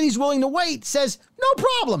guy who said he's willing to wait says, no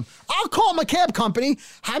problem. I'll call my cab company,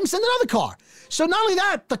 have them send another car. So not only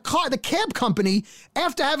that, the cab company,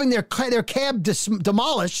 after having their cab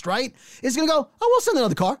demolished, right, is going to go, oh, we'll send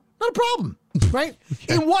another car. Not a problem, right?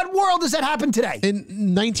 Yeah. In what world does that happen today? In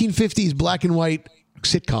 1950s black and white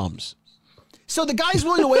sitcoms. So the guy's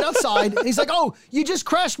willing to wait outside. He's like, oh, you just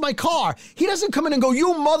crashed my car. He doesn't come in and go,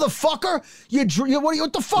 you motherfucker.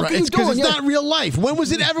 What the fuck are you doing? It's not real life. When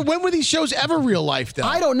were these shows ever real life, though?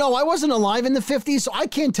 I don't know. I wasn't alive in the 50s, so I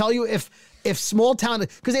can't tell you if small town,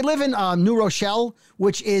 because they live in New Rochelle,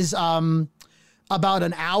 which is about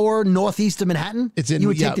an hour northeast of Manhattan. You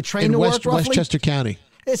would take the train to work, roughly. Westchester County.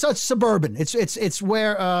 It's suburban. It's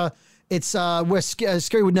where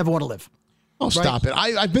Scary would never want to live. Oh, stop it.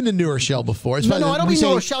 I've been to New Rochelle before. No, I don't mean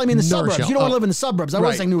New Rochelle. I mean the suburbs. You don't want to live in the suburbs. I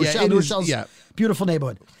wasn't saying New Rochelle. New Rochelle's a beautiful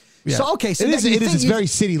neighborhood. Yeah. So, okay. So it's very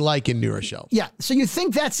city-like in New Rochelle. Yeah. So you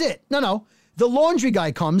think that's it. No. The laundry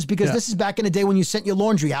guy comes because this is back in the day when you sent your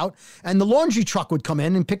laundry out and the laundry truck would come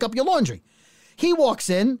in and pick up your laundry. He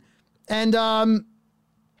walks in and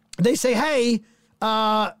they say, hey,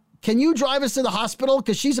 can you drive us to the hospital?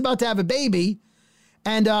 Because she's about to have a baby.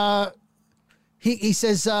 And he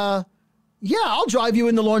says, yeah, I'll drive you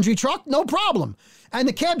in the laundry truck. No problem. And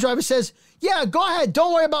the cab driver says, yeah, go ahead.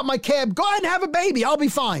 Don't worry about my cab. Go ahead and have a baby. I'll be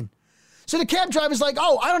fine. So the cab driver's like,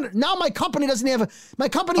 oh, I don't. Now my company doesn't have my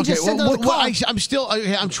company just sent another car.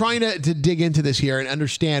 I'm trying to dig into this here and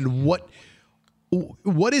understand what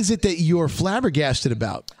is it that you're flabbergasted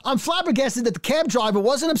about? I'm flabbergasted that the cab driver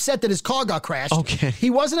wasn't upset that his car got crashed. Okay. He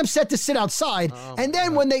wasn't upset to sit outside. And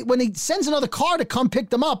then when he sends another car to come pick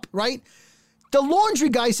them up, right? The laundry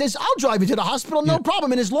guy says, I'll drive you to the hospital, no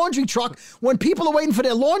problem. In his laundry truck, when people are waiting for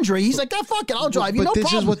their laundry, he's like, fuck it, I'll drive you, no problem. But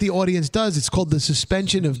this is what the audience does. It's called the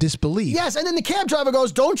suspension of disbelief. Yes, and then the cab driver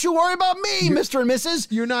goes, don't you worry about me, Mr. and Mrs.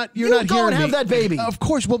 You're not go hearing and have me. that baby. Of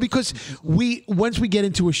course. Well, because once we get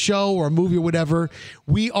into a show or a movie or whatever,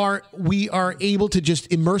 we are able to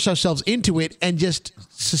just immerse ourselves into it and just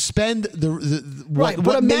suspend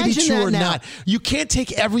what may be true or not. You can't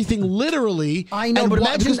take everything literally. I know, but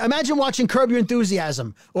imagine watching Curb Your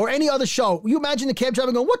Enthusiasm or any other show. You imagine the cab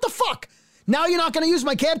driver going, what the fuck? Now you're not going to use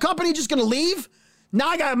my cab company? You're just going to leave?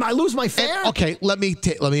 Now I lose my fare? Okay, let me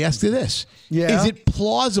ask you this. Yeah. Is it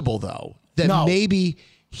plausible, though, that maybe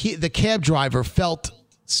the cab driver felt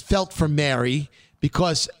for Mary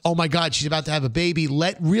because, oh my God, she's about to have a baby.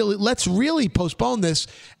 Let's really postpone this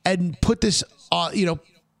and put this,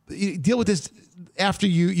 deal with this after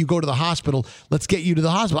you go to the hospital. Let's get you to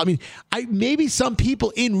the hospital. I mean, maybe some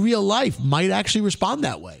people in real life might actually respond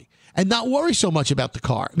that way and not worry so much about the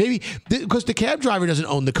car. Maybe because the cab driver doesn't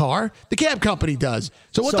own the car, the cab company does.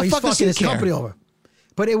 So the fuck does he his care? company over?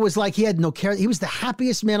 But it was like he had no care. He was the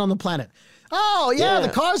happiest man on the planet. Oh yeah, the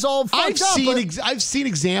car's all fucked up. I've seen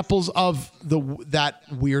examples of that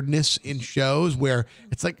weirdness in shows where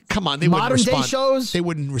it's like, come on, they wouldn't respond. Modern day shows. They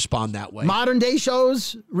wouldn't respond that way. Modern day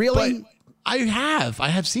shows, really? But I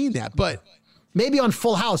have seen that, but maybe on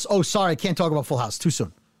Full House. Oh, sorry, I can't talk about Full House. Too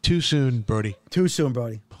soon. Too soon, Brody. Too soon,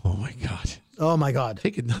 Brody. Oh my God. Oh my God.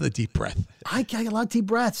 Take another deep breath. I got a lot of deep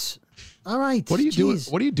breaths. All right. What are you doing?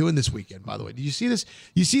 What are you doing this weekend, by the way? Did you see this?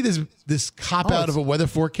 You see this cop out of a weather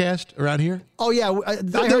forecast around here? Oh yeah,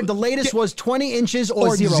 I heard the latest was 20 inches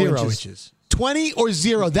or 0 inches. 20 or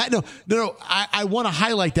 0. No. I want to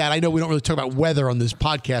highlight that. I know we don't really talk about weather on this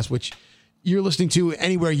podcast, which you're listening to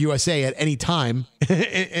anywhere USA at any time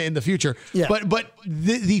in the future. Yeah. But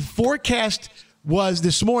the forecast was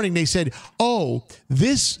this morning. They said, "Oh,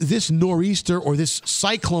 this nor'easter or this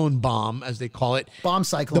cyclone bomb, as they call it, bomb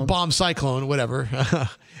cyclone, the bomb cyclone, whatever,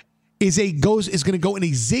 is going to go in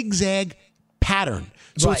a zigzag pattern."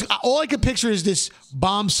 So right. All I can picture is this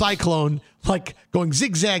bomb cyclone like going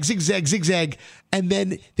zigzag, zigzag, zigzag, and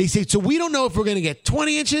then they say, "So we don't know if we're going to get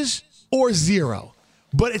 20 inches or 0."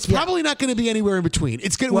 But it's probably not going to be anywhere in between.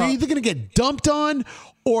 We're either going to get dumped on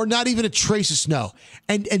or not even a trace of snow.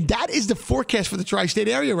 And that is the forecast for the tri-state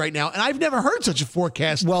area right now. And I've never heard such a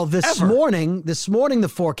forecast. Well, this morning,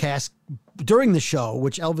 the forecast during the show,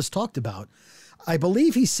 which Elvis talked about, I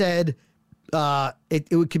believe he said it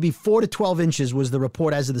could be 4 to 12 inches was the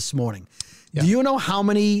report as of this morning. Yeah. Do you know how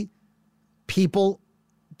many people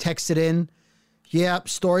texted in? Yeah,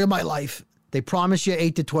 story of my life. They promise you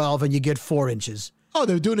 8 to 12 and you get 4 inches. Oh,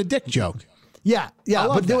 they're doing a dick joke. Yeah.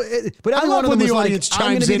 But every one of them was like,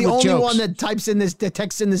 I'm going to be the only one that texts in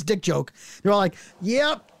this dick joke. They're all like,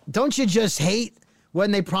 yep, don't you just hate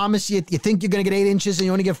when they promise you think you're going to get 8 inches and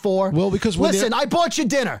you only get 4? Well, because listen, I bought you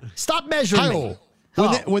dinner. Stop measuring me.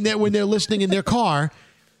 When they're listening in their car,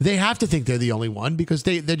 they have to think they're the only one because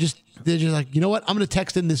they're just like, you know what? I'm going to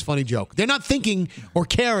text in this funny joke. They're not thinking or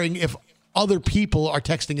caring if other people are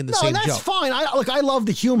texting in the same joke. No, that's fine. I love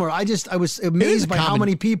the humor. I was amazed by how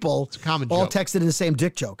many people all texted in the same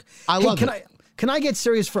dick joke. I love it. Can I get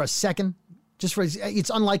serious for a second? It's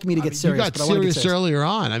unlike me to get serious. You got serious earlier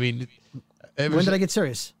on. I mean, when did I get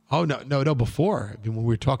serious? Oh no, before. I mean, when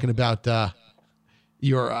we were talking about I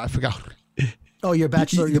forgot. Oh, your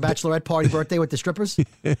bachelorette party birthday with the strippers,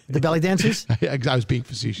 the belly dancers. I was being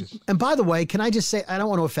facetious. And by the way, can I just say I don't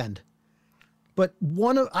want to offend. But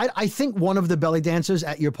I think one of the belly dancers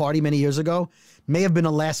at your party many years ago may have been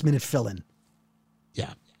a last-minute fill-in.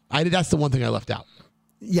 Yeah. That's the one thing I left out.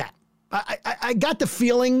 Yeah. I got the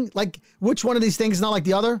feeling, like, which one of these things is not like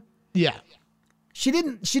the other? Yeah. She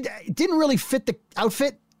didn't really fit the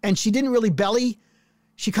outfit, and she didn't really belly.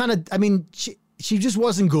 She kind of, she just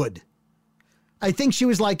wasn't good. I think she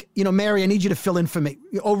was like, Mary, I need you to fill in for me.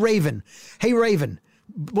 Oh, Raven. Hey, Raven.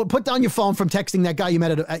 Put down your phone from texting that guy you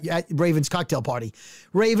met at Raven's cocktail party.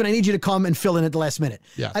 Raven, I need you to come and fill in at the last minute.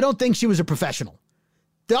 Yeah. I don't think she was a professional.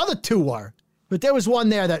 The other two were, but there was one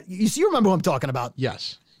there that you remember who I'm talking about.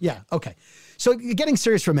 Yes. Yeah. Okay. So getting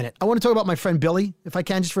serious for a minute. I want to talk about my friend Billy, if I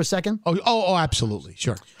can, just for a second. Oh, absolutely.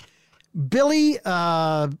 Sure. Billy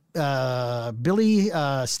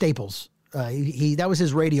Staples. That was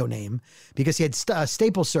his radio name because he had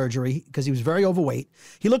staple surgery because he was very overweight.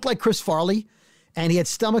 He looked like Chris Farley, and he had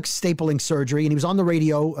stomach stapling surgery, and he was on the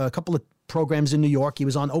radio, a couple of programs in New York. He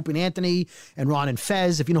was on Opie and Anthony and Ron and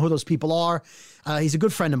Fez, if you know who those people are. He's a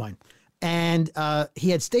good friend of mine. And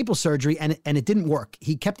he had staple surgery, and it didn't work.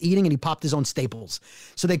 He kept eating, and he popped his own staples.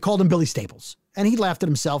 So they called him Billy Staples. And he laughed at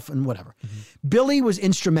himself and whatever. Billy was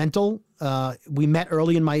instrumental. We met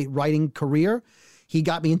early in my writing career. He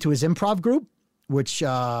got me into his improv group, which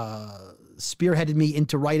spearheaded me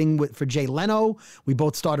into writing for Jay Leno. We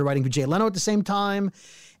both started writing for Jay Leno at the same time.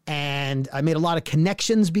 And I made a lot of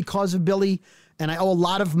connections because of Billy. And I owe a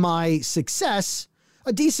lot of my success,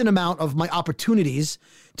 a decent amount of my opportunities,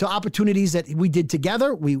 to opportunities that we did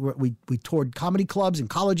together. We toured comedy clubs and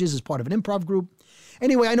colleges as part of an improv group.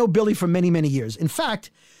 Anyway, I know Billy for many, many years. In fact,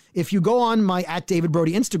 if you go on my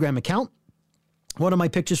 @DavidBrody Instagram account, one of my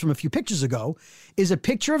pictures from a few pictures ago is a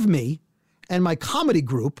picture of me and my comedy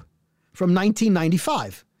group from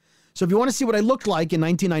 1995. So if you want to see what I looked like in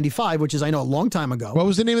 1995, which is, I know, a long time ago. What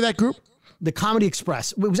was the name of that group? The Comedy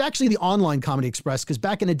Express. It was actually the Online Comedy Express, because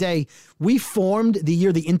back in the day, we formed the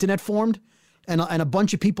year the internet formed, and a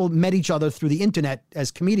bunch of people met each other through the internet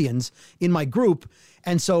as comedians in my group.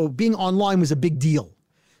 And so being online was a big deal.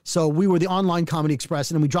 So we were the Online Comedy Express,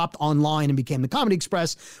 and then we dropped online and became the Comedy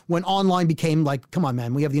Express when online became like, come on,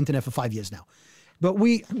 man, we have the internet for 5 years now. But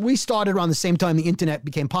we started around the same time the internet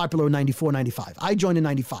became popular in 94, 95. I joined in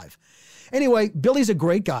 95. Anyway, Billy's a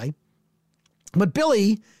great guy. But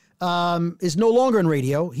Billy is no longer in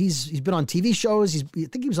radio. He's been on TV shows. I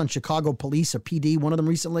think he was on Chicago Police or PD, one of them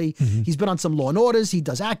recently. He's been on some Law and Orders. He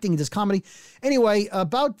does acting. He does comedy. Anyway,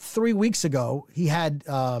 about 3 weeks ago, he had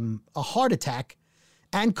a heart attack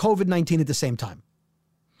and COVID-19 at the same time.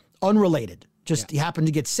 Unrelated. He happened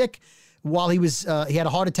to get sick while he had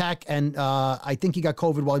a heart attack, and I think he got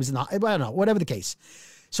COVID while he was in the, I don't know, whatever the case.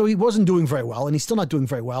 So he wasn't doing very well, and he's still not doing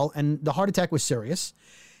very well, and the heart attack was serious.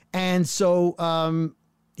 And so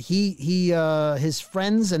his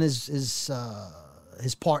friends and his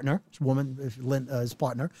partner, his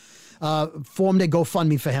partner, formed a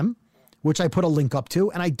GoFundMe for him, which I put a link up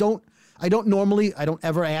to. And I don't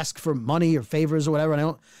ever ask for money or favors or whatever.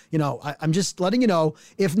 And I'm just letting you know,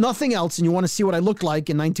 if nothing else, and you want to see what I looked like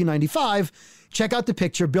in 1995, check out the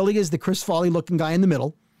picture. Billy is the Chris Farley looking guy in the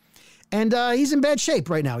middle. And he's in bad shape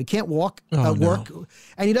right now. He can't walk, work,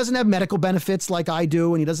 and he doesn't have medical benefits like I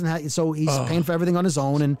do, and he doesn't have. So he's paying for everything on his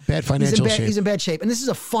own, and bad financial shape. He's in bad shape. And this is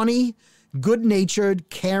a funny, good-natured,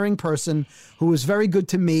 caring person who is very good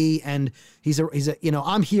to me, and he's a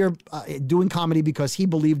I'm here doing comedy because he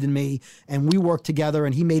believed in me, and we worked together,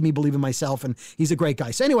 and he made me believe in myself, and he's a great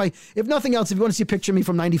guy. So anyway, if nothing else, if you want to see a picture of me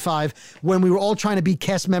from 95 when we were all trying to be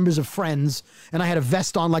cast members of Friends, and I had a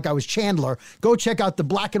vest on like I was Chandler, go check out the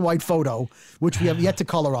black and white photo, which we have yet to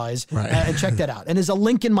colorize, and check that out. And there's a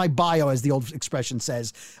link in my bio, as the old expression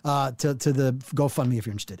says, to the GoFundMe if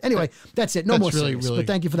you're interested. Anyway, that's it. No more serious, but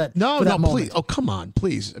thank you for that. No, moment. please. Oh, come on,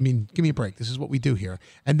 please. I mean, give me a break. This is what we do here.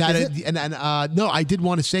 And that no, I did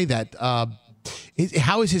want to say that.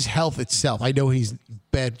 How is his health itself? I know he's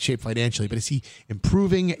bad shape financially, but is he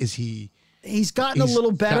improving? Is he? He's gotten a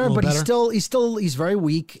little better, but he's very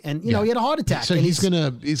weak, and he had a heart attack. So and he's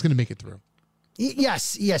gonna make it through.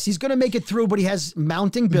 Yes, he's gonna make it through, but he has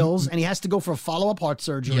mounting bills, and he has to go for a follow-up heart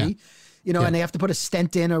surgery. And they have to put a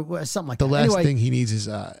stent in or something like that. The last thing he needs is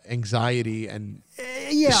anxiety and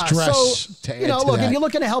So, stress. look, if you're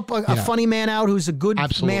looking to help a funny man out who's a good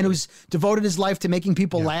man who's devoted his life to making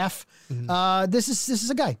people laugh, this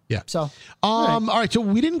is a guy. Yeah. So, all right. So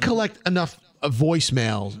we didn't collect enough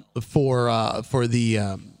voicemail for a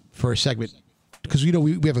segment. Because we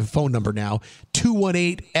have a phone number now,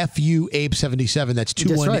 218-FU-ABE77. That's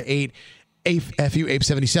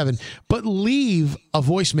 218-FU-ABE77. But leave a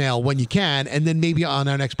voicemail when you can, and then maybe on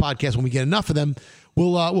our next podcast, when we get enough of them,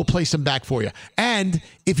 we'll play some back for you. And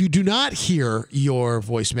if you do not hear your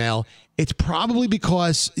voicemail, it's probably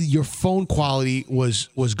because your phone quality was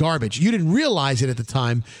garbage. You didn't realize it at the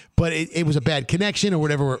time, but it was a bad connection or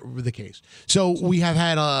whatever the case. So we have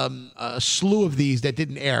had a slew of these that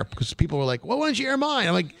didn't air because people were like, well, why don't you air mine?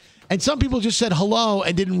 I'm like, and some people just said hello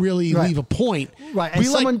and didn't really leave a point. Right. And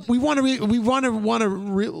we want to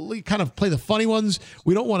really kind of play the funny ones.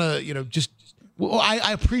 We don't want to, just. Well,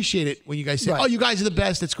 I appreciate it when you guys say, "Oh, you guys are the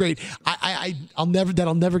best." That's great. I'll never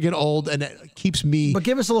get old, and it keeps me. But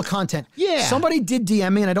give us a little content. Yeah. Somebody did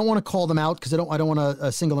DM me, and I don't want to call them out because I don't want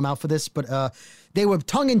to single them out for this, but they were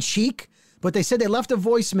tongue in cheek, but they said they left a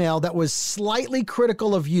voicemail that was slightly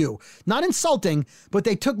critical of you. Not insulting, but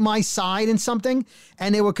they took my side in something,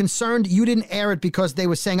 and they were concerned you didn't air it because they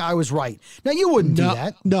were saying I was right. Now, you wouldn't do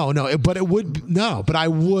that. No, but I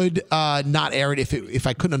would not air it if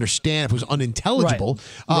I couldn't understand, if it was unintelligible.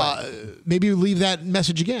 Right. Maybe leave that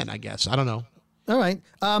message again, I guess. I don't know. All right.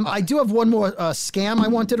 I do have one more scam I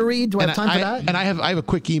wanted to read. Do I have time for that? And I have a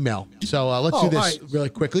quick email. So let's do this really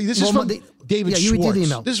quickly. This is from David Schwartz. You did the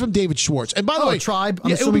email. This is from David Schwartz. And by the way, Tribe.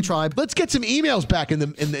 I'm assuming Tribe. Let's get some emails back in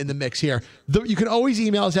the mix here. You can always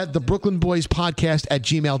email us at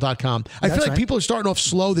thebrooklynboyspodcast@gmail.com. I feel like people are starting off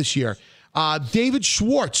slow this year. David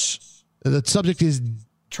Schwartz. The subject is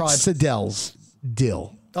Tribe. Sidell's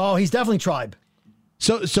Dill. Oh, he's definitely Tribe.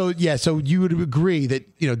 So you would agree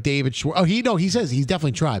that, David Schwartz. Oh, he says he's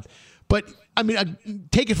definitely Tribe. But I mean,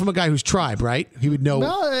 take it from a guy who's Tribe, right? He would know.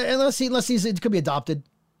 No, unless it could be adopted.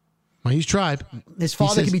 Well, he's Tribe. His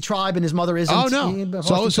father could be Tribe and his mother isn't. Oh no.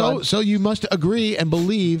 So you must agree and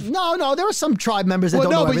believe. No, there are some Tribe members that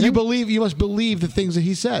don't know everything. You must believe the things that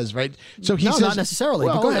he says, right? So he says, not necessarily.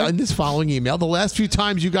 Well, but go ahead. In this following email, the last few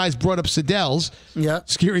times you guys brought up Sidell's,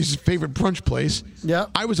 Scary's favorite brunch place,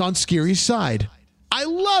 I was on Scary's side. I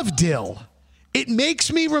love dill. It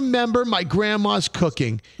makes me remember my grandma's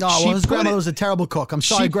cooking. Oh, well, his grandmother was a terrible cook. I'm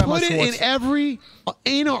sorry, Grandma Schwartz. She put it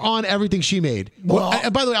in or on everything she made.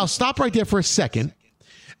 And by the way, I'll stop right there for a second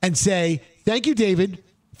and say thank you, David,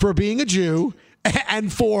 for being a Jew and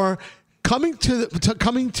for coming to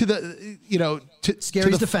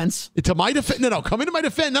Scary's defense. To my defense. No, coming to my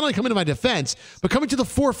defense. Not only coming to my defense, but coming to the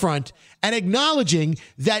forefront and acknowledging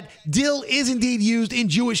that dill is indeed used in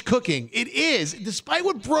Jewish cooking. It is, despite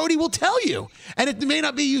what Brody will tell you. And it may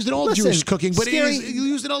not be used in all Jewish cooking, but Scary, it is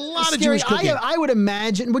used in a lot of Jewish cooking. I would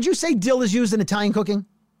imagine. Would you say dill is used in Italian cooking?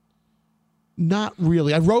 Not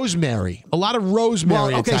really. Rosemary. A lot of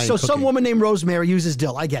rosemary. Well, okay, Italian so cooking. some woman named Rosemary uses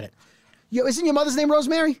dill. I get it. Isn't your mother's name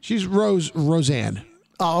Rosemary? She's Roseanne.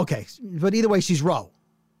 Oh, okay. But either way, she's Ro,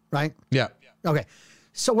 right? Yeah. Okay.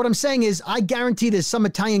 So what I'm saying is I guarantee there's some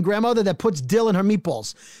Italian grandmother that puts dill in her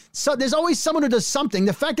meatballs. So there's always someone who does something.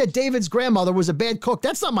 The fact that David's grandmother was a bad cook,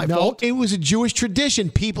 that's not my fault. No, it was a Jewish tradition.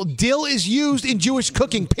 Dill is used in Jewish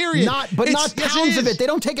cooking, period. Not pounds of it. They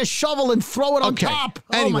don't take a shovel and throw it on top.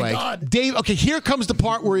 Anyway, oh, my God. Dave, here comes the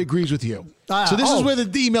part where he agrees with you. So this is where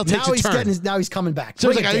the email takes a turn. Now he's coming back. So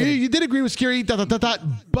it's like, you did agree with Scary, but...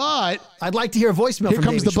 I'd like to hear a voicemail from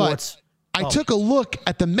David Schwartz. I took a look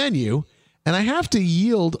at the menu, and I have to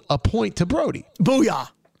yield a point to Brody. Booyah.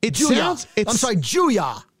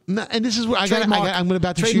 Juya. And this is where I'm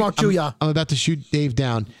about to shoot. I'm about to shoot Dave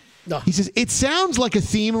down. No. He says, it sounds like a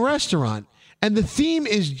theme restaurant. And the theme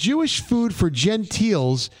is Jewish food for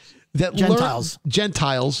Gentiles that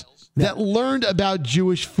learned about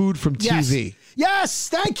Jewish food from TV. Yes,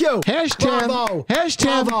 thank you. Hashtag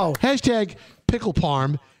pickle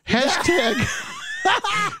parm. Hashtag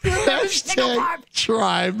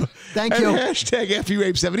Tribe. Thank you. And hashtag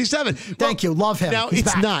FUAPE77. Thank you. Love him. Now,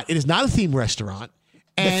 it is not a theme restaurant.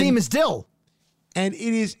 The theme is dill. And it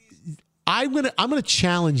is, I'm gonna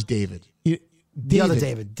challenge David.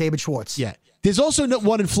 David Schwartz. Yeah. There's also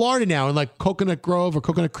one in Florida now, in like Coconut Grove or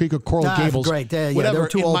Coconut Creek or Coral Gables. Great. Whatever, they're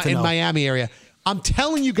too old to know. In Miami area. I'm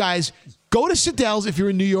telling you guys, go to Sidell's if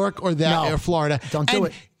you're in New York or Florida. Don't do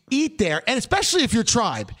it. Eat there, and especially if you're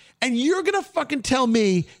Tribe. And you're going to fucking tell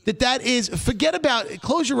me that is, forget about it.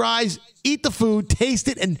 Close your eyes, eat the food, taste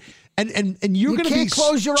it, and you're going to be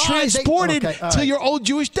transported to your old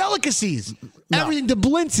Jewish delicacies. No. Everything, the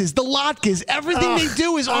blintzes, the latkes, everything they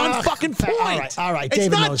do is on fucking point. All right. It's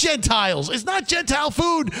David not knows. Gentiles. It's not Gentile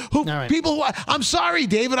food. I'm sorry,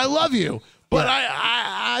 David. I love you, but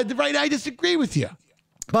I disagree with you.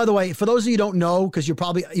 By the way, for those of you who don't know, because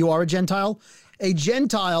you are a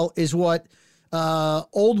Gentile is what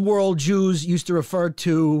old world Jews used to refer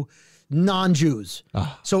to non-Jews.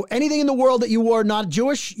 So anything in the world that you were not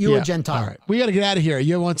Jewish, you're a Gentile. All right. We got to get out of here.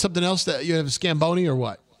 You want something else? That you have a Scamboni or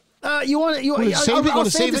what? I'll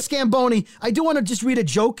save the Scamboni. I do want to just read a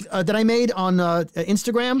joke that I made on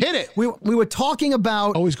Instagram. Hit it. We were talking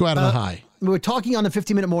about... Always go out on a high. We were talking on the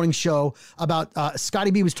 15-minute morning show about...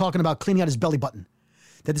 Scotty B was talking about cleaning out his belly button.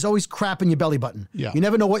 That there's always crap in your belly button. Yeah. You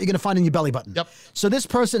never know what you're going to find in your belly button. Yep. So this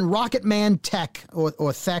person, Rocket Man Tech or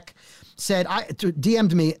Thek, said,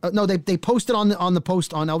 DM'd me. They posted on the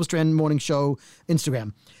post on Elvis Duran Morning Show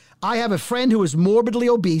Instagram. I have a friend who is morbidly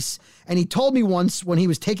obese, and he told me once when he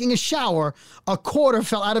was taking a shower, a quarter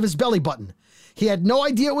fell out of his belly button. He had no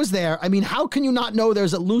idea it was there. I mean, how can you not know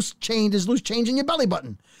there's loose change in your belly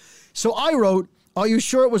button? So I wrote, are you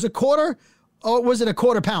sure it was a quarter, or was it a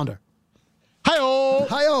quarter pounder? Hi-oh.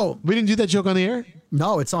 Hi-oh. We didn't do that joke on the air?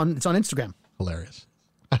 No, it's on Instagram. Hilarious.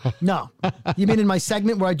 No. You mean in my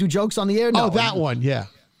segment where I do jokes on the air? No. Oh, that one. Yeah.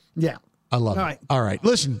 Yeah. I love it. All right. All right.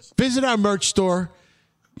 Listen, visit our merch store.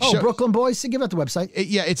 Oh, Brooklyn Boys. Give out the website.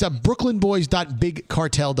 Yeah, it's at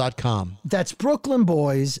brooklynboys.bigcartel.com. That's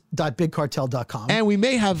brooklynboys.bigcartel.com. And we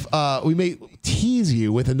may tease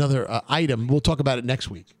you with another item. We'll talk about it next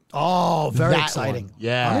week. Oh, very exciting.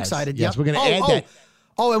 Yeah. I'm excited. Yes, yep. we're going to add that.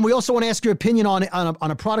 Oh, and we also want to ask your opinion on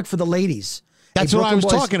a product for the ladies. That's what I was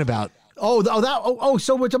talking about. So we're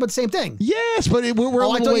talking about the same thing. Yes, but we're a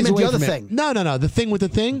little I thought ways you meant away the other from thing. it. No. The thing with the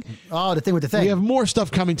thing. Oh, the thing with the thing. We have more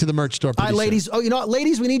stuff coming to the merch store. All right, ladies. Oh, you know what?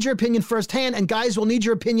 Ladies, we need your opinion firsthand. And guys, we'll need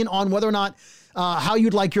your opinion on whether or not how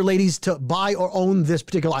you'd like your ladies to buy or own this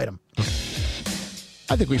particular item.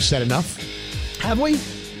 I think we've said enough. Have we?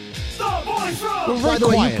 By the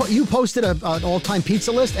way, you posted an all-time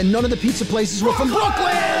pizza list, and none of the pizza places were from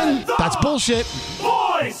Brooklyn. That's bullshit.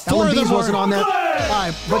 Boys! L&B's wasn't on there. All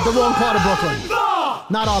right, but the wrong part of Brooklyn.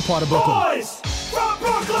 Not our part of Brooklyn. Boys from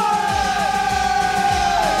Brooklyn!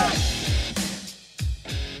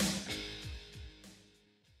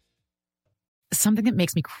 Something that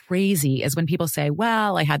makes me crazy is when people say,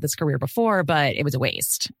 well, I had this career before, but it was a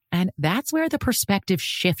waste. And that's where the perspective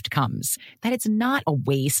shift comes, that it's not a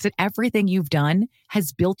waste, that everything you've done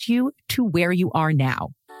has built you to where you are now.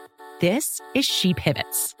 This is She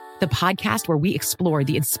Pivots, the podcast where we explore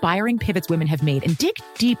the inspiring pivots women have made and dig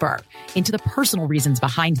deeper into the personal reasons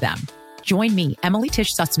behind them. Join me, Emily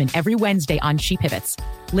Tish Sussman, every Wednesday on She Pivots.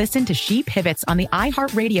 Listen to She Pivots on the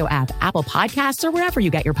iHeartRadio app, Apple Podcasts, or wherever you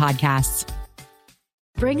get your podcasts.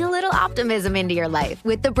 Bring a little optimism into your life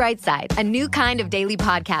with The Bright Side, a new kind of daily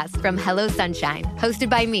podcast from Hello Sunshine, hosted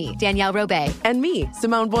by me, Danielle Robay. And me,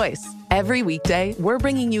 Simone Boyce. Every weekday, we're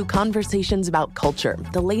bringing you conversations about culture,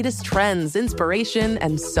 the latest trends, inspiration,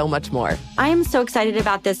 and so much more. I am so excited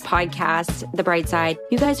about this podcast, The Bright Side.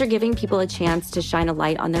 You guys are giving people a chance to shine a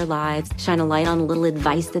light on their lives, shine a light on a little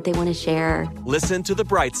advice that they want to share. Listen to The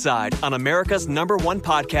Bright Side on America's #1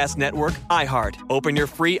 podcast network, iHeart. Open your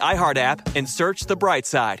free iHeart app and search The Bright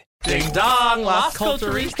Side. Ding dong, Las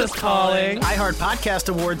Culturistas calling. iHeart Podcast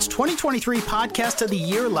Awards 2023 Podcast of the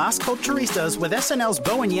Year, Las Culturistas, with SNL's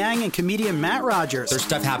Bowen Yang and comedian Matt Rogers. There's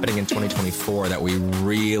stuff happening in 2024 that we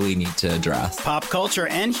really need to address. Pop culture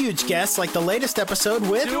and huge guests like the latest episode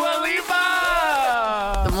with Dua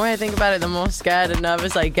Lipa! The more I think about it, the more scared and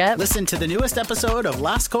nervous I get. Listen to the newest episode of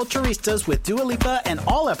Las Culturistas with Dua Lipa and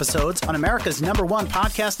all episodes on America's #1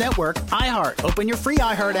 podcast network, iHeart. Open your free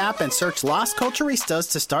iHeart app and search Las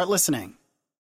Culturistas to start listening.